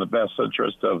are in the best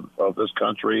interest of this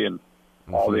country and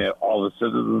all the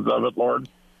citizens of it, Lord,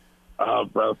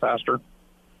 Brother Pastor.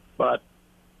 But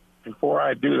before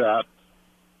I do that,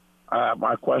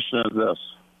 my question is this.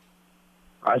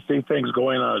 I see things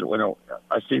going on.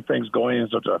 I see things going in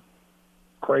such a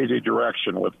crazy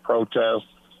direction with protests,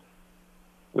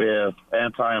 with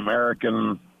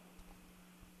anti-American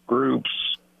groups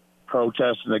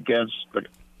protesting against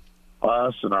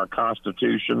us and our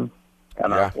Constitution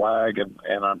and our flag,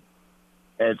 and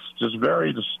it's just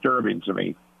very disturbing to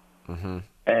me. Mm-hmm.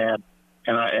 And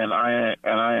I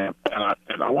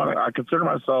consider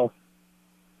myself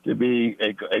to be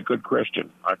a good Christian.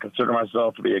 I consider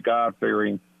myself to be a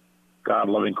God-fearing,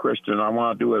 God-loving Christian. I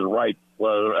want to do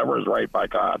whatever is right by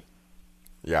God.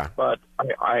 Yeah. But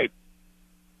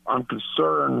I'm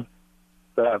concerned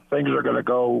that things are going to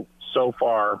go so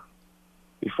far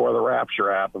before the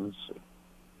rapture happens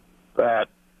that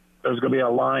there's going to be a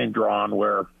line drawn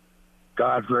where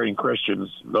God-fearing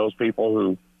Christians, those people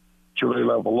who truly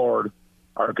love the Lord,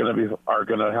 are going to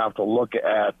have to look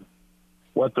at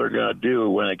what they're going to do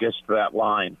when it gets to that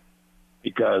line,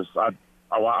 because I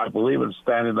believe in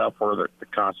standing up for the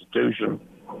Constitution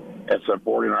and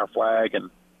supporting our flag and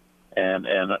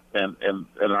the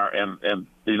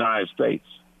United States,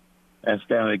 and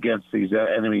standing against these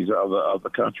enemies of the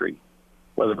country,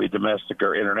 whether it be domestic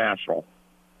or international.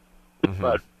 Mm-hmm.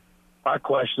 But my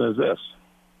question is this: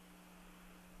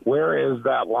 where is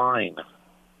that line?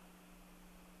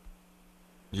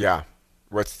 Yeah.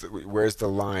 Where's the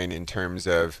line in terms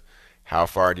of how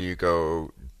far do you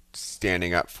go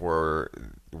standing up for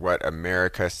what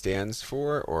America stands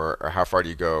for, or how far do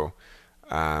you go?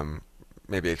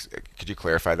 Maybe could you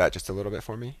clarify that just a little bit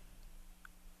for me?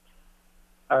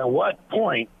 At what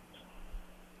point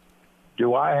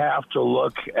do I have to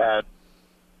look at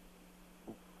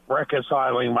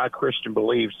reconciling my Christian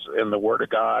beliefs in the Word of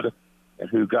God and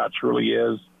who God truly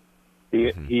is,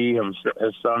 He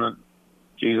His Son,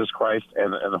 Jesus Christ,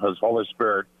 and His Holy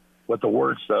Spirit, what the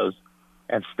Word says,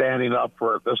 and standing up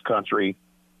for this country,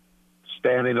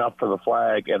 standing up for the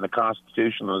flag and the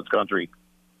Constitution of this country?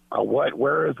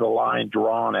 Where is the line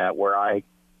drawn at where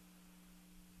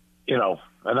in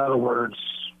other words,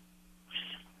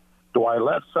 do I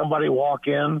let somebody walk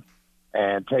in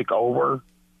and take over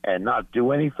and not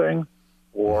do anything?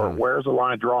 Or where's the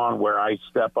line drawn where I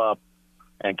step up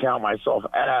and count myself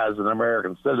as an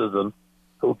American citizen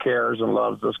who cares and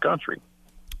loves this country?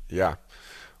 Yeah.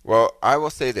 Well, I will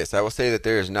say this. I will say that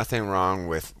there is nothing wrong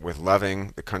with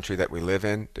loving the country that we live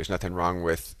in. There's nothing wrong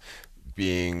with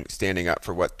standing up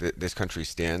for what this country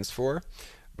stands for.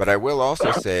 But I will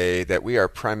also say that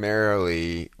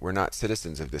we're not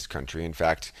citizens of this country. In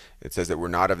fact, it says that we're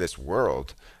not of this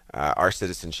world. Our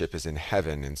citizenship is in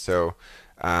heaven. And so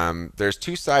there's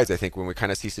two sides, I think, when we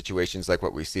kind of see situations like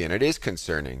what we see. And it is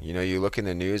concerning. You look in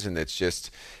the news and it's just,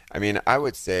 I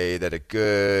would say that a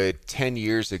good 10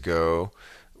 years ago,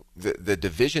 the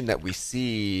division that we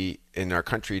see in our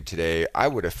country today, I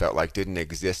would have felt like didn't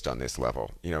exist on this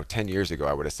level. 10 years ago,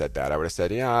 I would have said that. I would have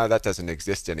said, yeah, that doesn't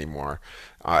exist anymore,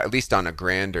 at least on a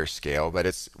grander scale, but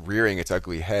it's rearing its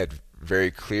ugly head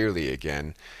very clearly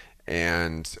again.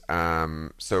 And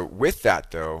so with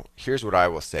that, though, here's what I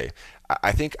will say.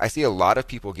 I think I see a lot of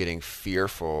people getting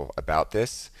fearful about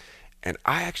this, and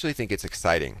I actually think it's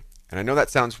exciting. And I know that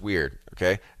sounds weird,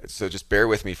 okay? So just bear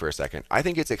with me for a second. I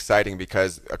think it's exciting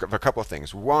because of a couple of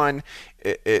things. One,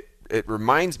 it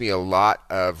reminds me a lot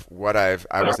of what I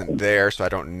wasn't there, so I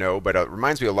don't know, but it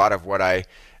reminds me a lot of what I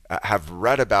have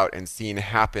read about and seen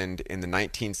happened in the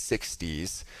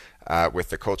 1960s with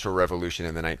the Cultural Revolution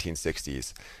in the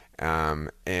 1960s.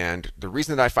 And the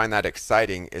reason that I find that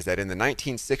exciting is that in the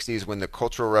 1960s, when the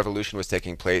Cultural Revolution was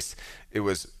taking place, it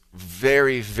was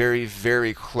very, very,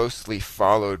 very closely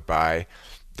followed by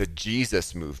the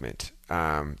Jesus movement,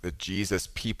 the Jesus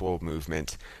people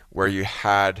movement, where you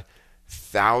had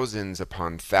thousands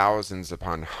upon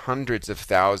hundreds of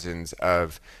thousands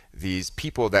of these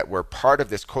people that were part of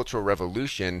this cultural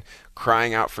revolution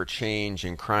crying out for change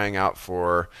and crying out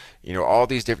for, all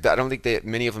these different, I don't think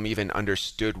many of them even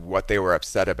understood what they were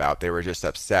upset about. They were just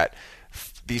upset.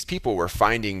 These people were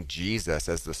finding Jesus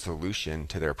as the solution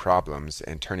to their problems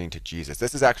and turning to Jesus.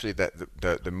 This is actually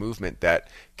the movement that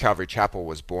Calvary Chapel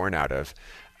was born out of.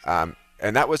 And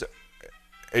that was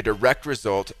a direct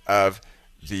result of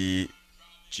the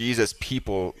Jesus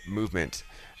people movement.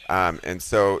 And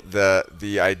so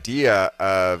the idea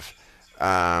of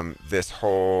this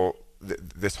whole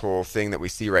thing that we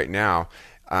see right now,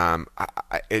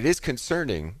 it is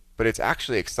concerning, but it's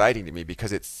actually exciting to me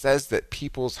because it says that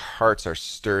people's hearts are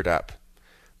stirred up.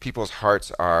 People's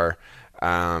hearts are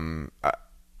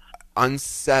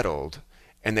unsettled,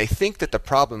 and they think that the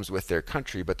problem's with their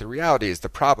country, but the reality is the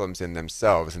problem's in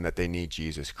themselves and that they need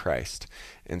Jesus Christ.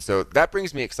 And so that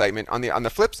brings me excitement. On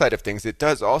the flip side of things, it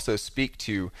does also speak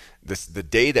to the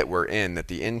day that we're in, that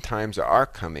the end times are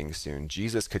coming soon.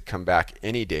 Jesus could come back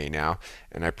any day now,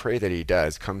 and I pray that he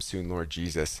does. Come soon, Lord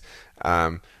Jesus.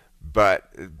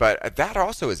 But that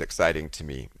also is exciting to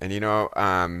me.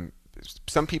 And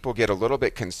some people get a little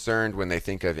bit concerned when they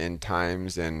think of end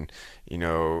times and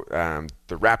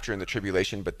the rapture and the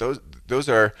tribulation, but those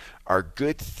are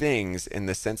good things in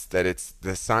the sense that it's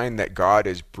the sign that God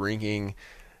is bringing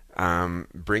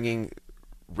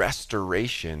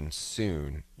restoration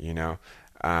soon.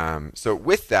 So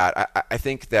with that, I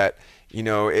think that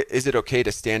is it okay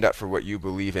to stand up for what you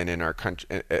believe in our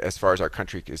country as far as our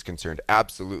country is concerned?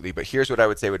 Absolutely. But here's what I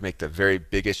would say would make the very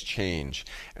biggest change.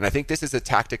 And I think this is a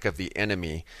tactic of the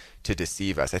enemy to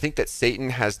deceive us. I think that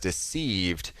Satan has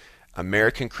deceived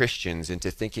American Christians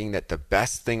into thinking that the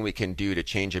best thing we can do to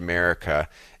change America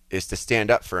is to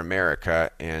stand up for America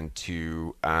and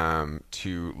to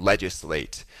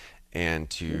legislate and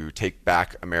to take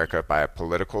back America by a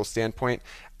political standpoint.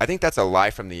 I think that's a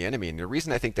lie from the enemy. And the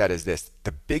reason I think that is this: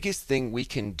 the biggest thing we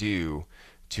can do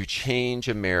to change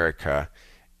America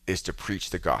is to preach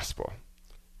the gospel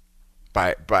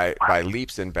by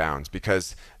leaps and bounds,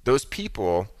 because those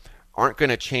people aren't going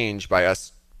to change by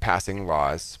us passing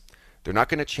laws. They're not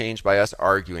going to change by us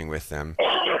arguing with them.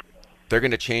 They're going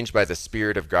to change by the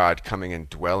Spirit of God coming and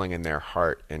dwelling in their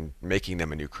heart and making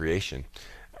them a new creation.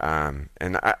 And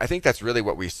I think that's really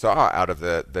what we saw out of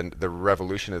the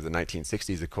revolution of the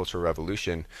 1960s. The Cultural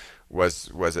Revolution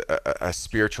was a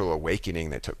spiritual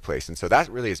awakening that took place. And so that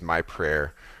really is my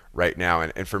prayer right now.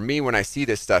 And for me, when I see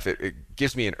this stuff, it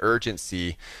gives me an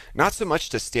urgency, not so much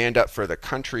to stand up for the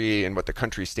country and what the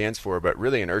country stands for, but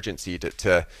really an urgency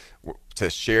to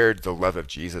share the love of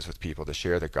Jesus with people, to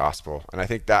share the gospel. And I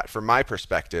think that, from my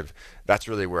perspective, that's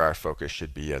really where our focus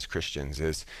should be as Christians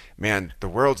is, man, the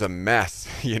world's a mess,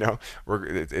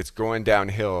 it's going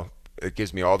downhill. It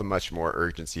gives me all the much more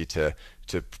urgency to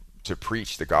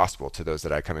preach the gospel to those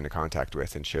that I come into contact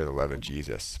with and share the love of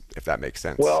Jesus, if that makes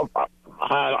sense. Well,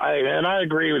 I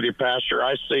agree with you, Pastor.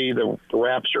 I see the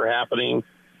rapture happening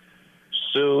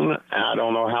soon. I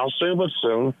don't know how soon, but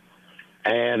soon.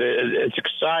 And it's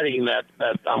exciting that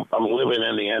I'm living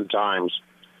in the end times,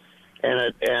 and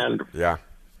I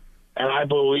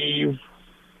believe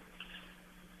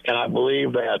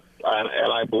that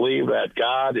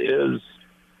God is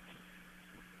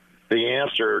the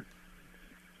answer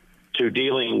to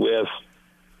dealing with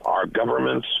our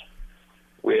governments,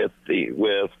 with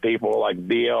people like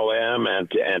BLM and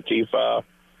Antifa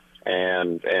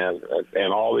and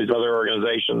all these other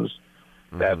organizations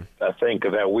that I think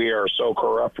that we are so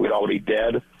corrupt we'd all be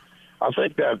dead. I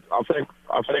think that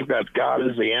God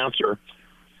is the answer,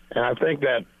 and I think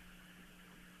that,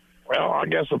 well, I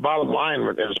guess the bottom line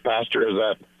is, Pastor, is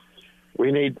that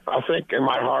I think in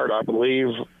my heart, I believe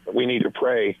we need to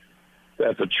pray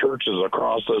that the churches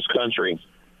across this country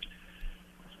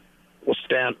will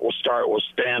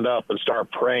stand up and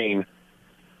start praying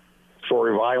for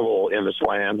revival in this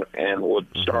land, and would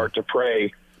start to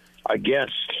pray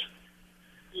against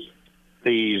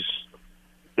these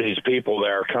people that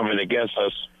are coming against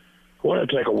us, who want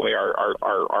to take away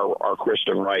our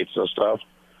Christian rights and stuff,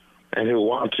 and who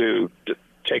want to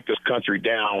take this country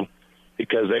down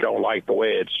because they don't like the way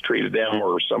it's treated them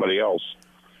or somebody else.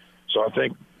 So I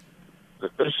think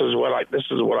that this is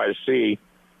what I see,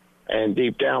 and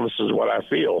deep down, this is what I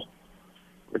feel,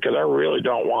 because I really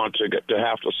don't want to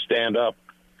have to stand up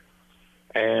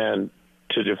and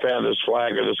to defend this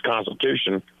flag or this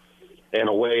Constitution in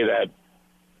a way that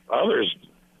others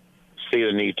see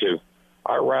the need to.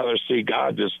 I'd rather see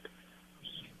God just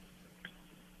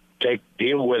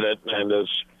deal with it, and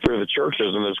through the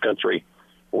churches in this country.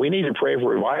 We need to pray for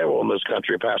revival in this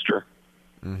country, Pastor.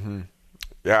 Mm-hmm.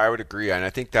 Yeah, I would agree, and I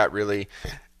think that really,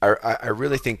 I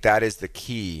really think that is the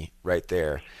key right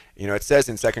there. You know, it says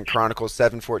in 2 Chronicles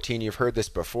 7:14, you've heard this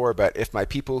before, but if my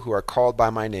people who are called by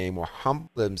my name will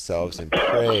humble themselves and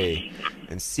pray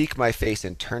and seek my face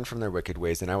and turn from their wicked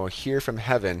ways, then I will hear from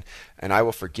heaven and I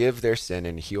will forgive their sin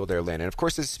and heal their land. And of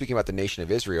course, this is speaking about the nation of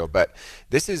Israel, but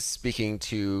this is speaking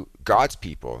to God's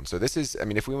people. And so this is, I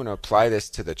mean, if we want to apply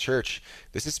this to the church,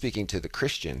 this is speaking to the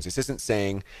Christians. This isn't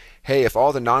saying, hey, if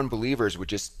all the non-believers would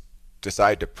just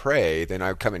decide to pray, then I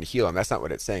would come and heal them. That's not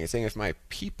what it's saying. It's saying if my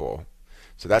people,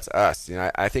 so that's us. You know,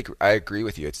 I think I agree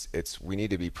with you. It's we need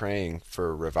to be praying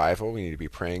for revival. We need to be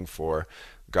praying for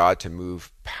God to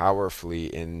move powerfully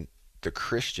in the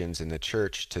Christians in the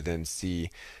church to then see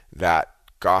that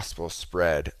gospel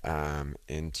spread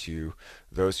into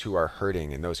those who are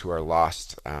hurting and those who are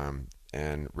lost.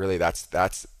 And really, that's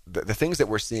the things that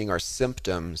we're seeing are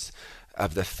symptoms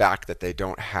of the fact that they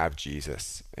don't have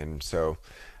Jesus. And so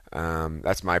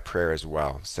that's my prayer as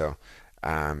well. So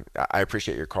I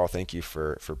appreciate your call. Thank you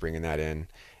for bringing that in.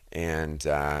 And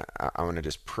I want to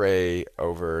just pray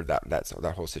over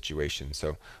that whole situation.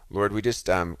 So, Lord, we just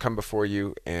come before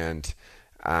you and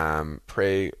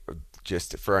pray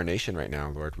just for our nation right now,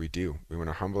 Lord. We do. We want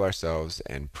to humble ourselves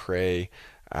and pray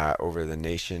over the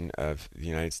nation of the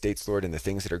United States, Lord, and the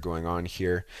things that are going on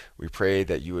here. We pray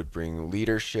that you would bring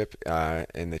leadership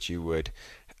and that you would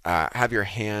have your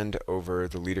hand over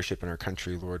the leadership in our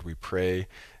country, Lord. We pray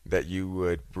that you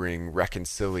would bring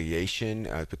reconciliation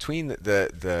between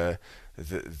the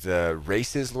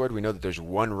races, Lord. We know that there's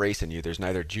one race in you. There's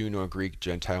neither Jew nor Greek,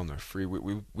 Gentile nor free.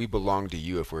 We belong to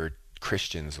you if we're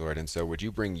Christians, Lord. And so would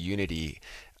you bring unity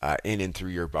in and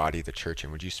through your body, the church,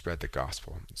 and would you spread the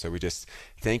gospel? So we just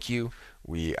thank you.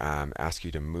 We ask you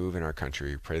to move in our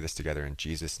country. We pray this together in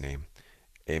Jesus' name.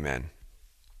 Amen.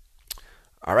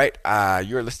 All right,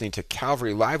 you're listening to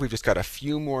Calvary Live. We've just got a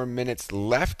few more minutes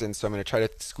left, and so I'm going to try to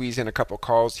squeeze in a couple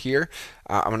calls here.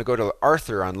 I'm going to go to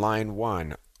Arthur on line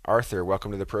 1. Arthur,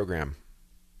 welcome to the program.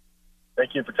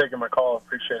 Thank you for taking my call.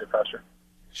 Appreciate it, Pastor.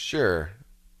 Sure.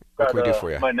 What can we do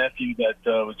for you? My nephew that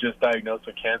was just diagnosed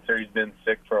with cancer. He's been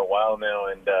sick for a while now,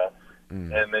 and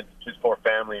then his poor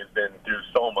family has been through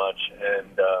so much,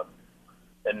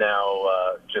 and now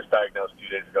just diagnosed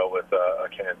 2 days ago with a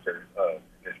cancer in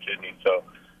his kidney. So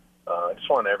I just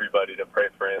want everybody to pray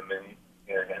for him and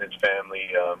his family.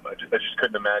 I just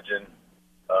couldn't imagine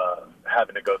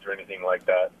having to go through anything like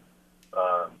that.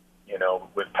 You know,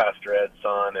 with Pastor Ed's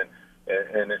son,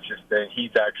 and it's just that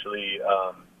he's actually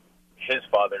his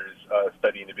father's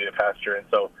studying to be a pastor, and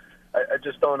so I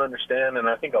just don't understand, and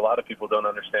I think a lot of people don't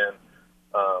understand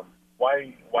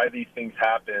why these things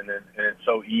happen, and it's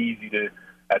so easy to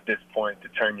at this point to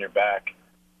turn your back.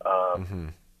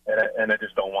 And I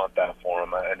just don't want that for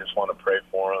him. I just want to pray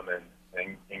for him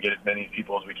and get as many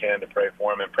people as we can to pray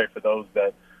for him and pray for those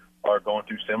that are going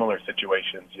through similar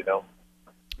situations, you know?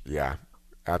 Yeah,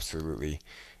 absolutely.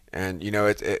 And, you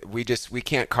know, we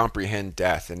can't comprehend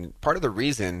death. And part of the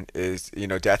reason is, you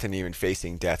know, death and even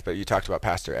facing death. But you talked about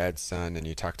Pastor Ed's son, and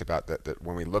you talked about that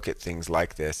when we look at things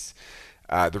like this,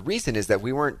 the reason is that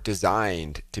we weren't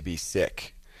designed to be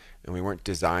sick. And we weren't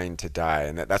designed to die,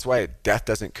 and that's why death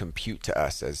doesn't compute to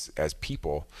us as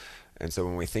people. And so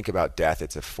when we think about death,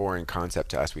 it's a foreign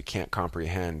concept to us. We can't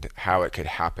comprehend how it could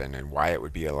happen and why it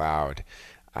would be allowed.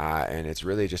 And it's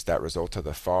really just that result of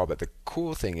the fall. But the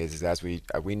cool thing is as we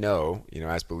know, you know,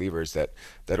 as believers, that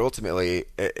ultimately,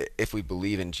 if we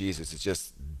believe in Jesus, it's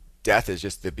just death is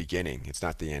just the beginning. It's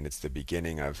not the end. It's the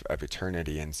beginning of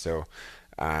eternity. And so.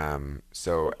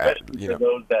 Especially you know, for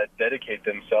those that dedicate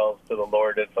themselves to the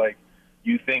Lord, it's like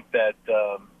you think that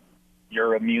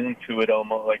you're immune to it,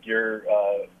 almost like you're,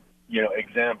 you know,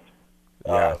 exempt.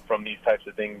 from these types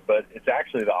of things, but it's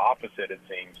actually the opposite, it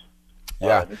seems.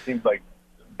 Yeah. It seems like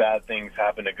bad things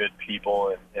happen to good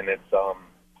people, and it's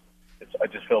I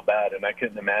just feel bad, and I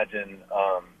couldn't imagine.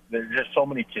 There's just so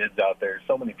many kids out there,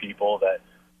 so many people that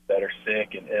are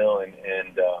sick and ill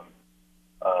and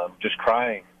just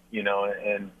crying,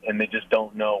 and they just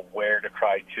don't know where to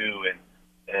cry to,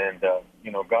 and God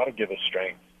will give us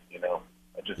strength,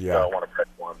 I just want to pray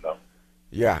for them, though.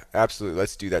 Yeah, absolutely.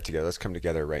 Let's do that together. Let's come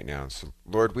together right now. So,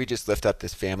 Lord, we just lift up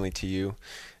this family to you,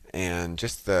 and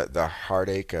just the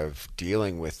heartache of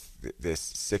dealing with this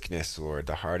sickness, Lord,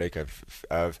 the heartache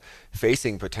of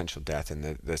facing potential death and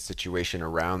the situation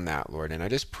around that, Lord. And I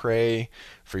just pray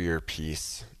for your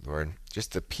peace, Lord,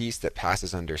 just the peace that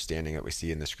passes understanding that we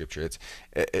see in the scripture.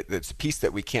 It's a peace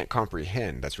that we can't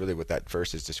comprehend. That's really what that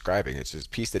verse is describing. It's just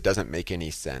peace that doesn't make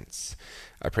any sense.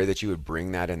 I pray that you would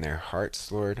bring that in their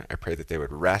hearts, Lord. I pray that they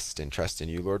would rest and trust in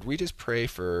you, Lord. We just pray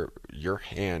for your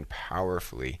hand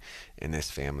powerfully in this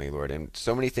family, Lord. And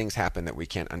so many things happen that we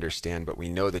can't understand, but we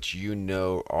know that you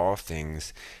know all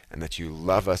things and that you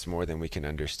love us more than we can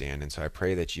understand. And so I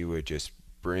pray that you would just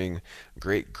bring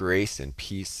great grace and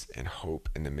peace and hope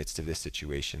in the midst of this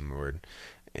situation, Lord,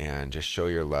 and just show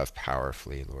your love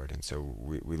powerfully, Lord. And so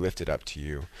we lift it up to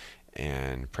you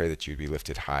and pray that you'd be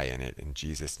lifted high in it. In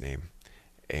Jesus' name,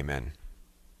 amen.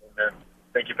 Amen.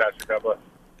 Thank you, Pastor. God bless.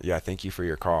 Yeah, thank you for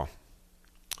your call.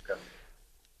 Okay.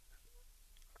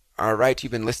 All right,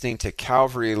 you've been listening to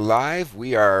Calvary Live.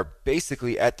 We are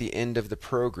basically at the end of the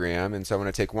program, and so I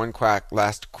want to take one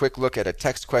last quick look at a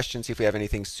text question, see if we have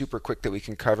anything super quick that we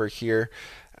can cover here.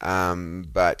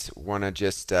 But want to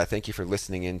just thank you for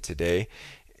listening in today.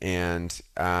 And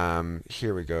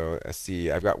here we go. Let's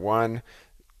see. I've got one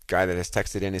guy that has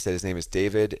texted in. He said his name is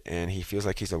David, and he feels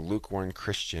like he's a lukewarm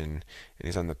Christian, and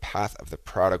he's on the path of the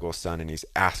prodigal son, and he's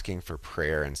asking for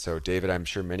prayer. And so, David, I'm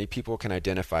sure many people can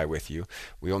identify with you.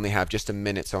 We only have just a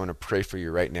minute, so I want to pray for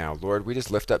you right now. Lord, we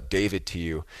just lift up David to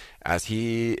you as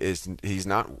he's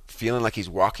not feeling like he's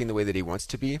walking the way that he wants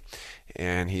to be,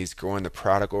 and he's going the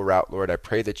prodigal route. Lord, I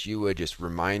pray that you would just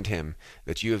remind him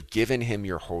that you have given him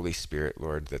your Holy Spirit,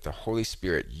 Lord, that the Holy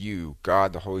Spirit, you,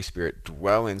 God, the Holy Spirit,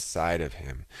 dwell inside of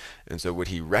him. And so would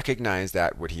he recognize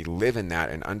that, would he live in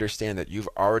that and understand that you've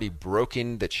already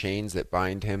broken the chains that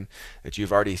bind him, that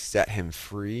you've already set him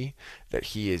free, that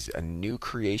he is a new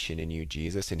creation in you,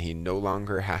 Jesus, and he no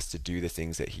longer has to do the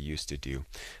things that he used to do.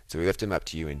 So we lift him up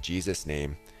to you in Jesus'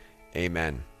 name.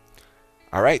 Amen.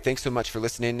 All right, thanks so much for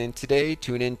listening in today.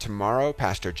 Tune in tomorrow.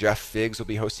 Pastor Jeff Figs will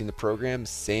be hosting the program,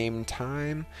 same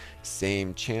time,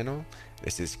 same channel.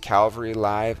 This is Calvary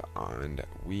Live, and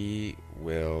we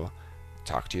will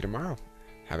talk to you tomorrow.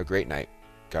 Have a great night.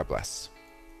 God bless.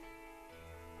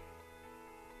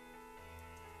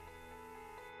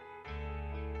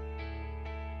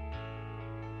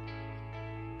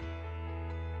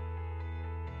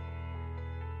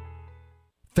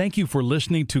 Thank you for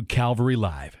listening to Calvary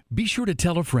Live. Be sure to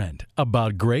tell a friend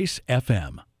about Grace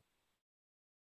FM.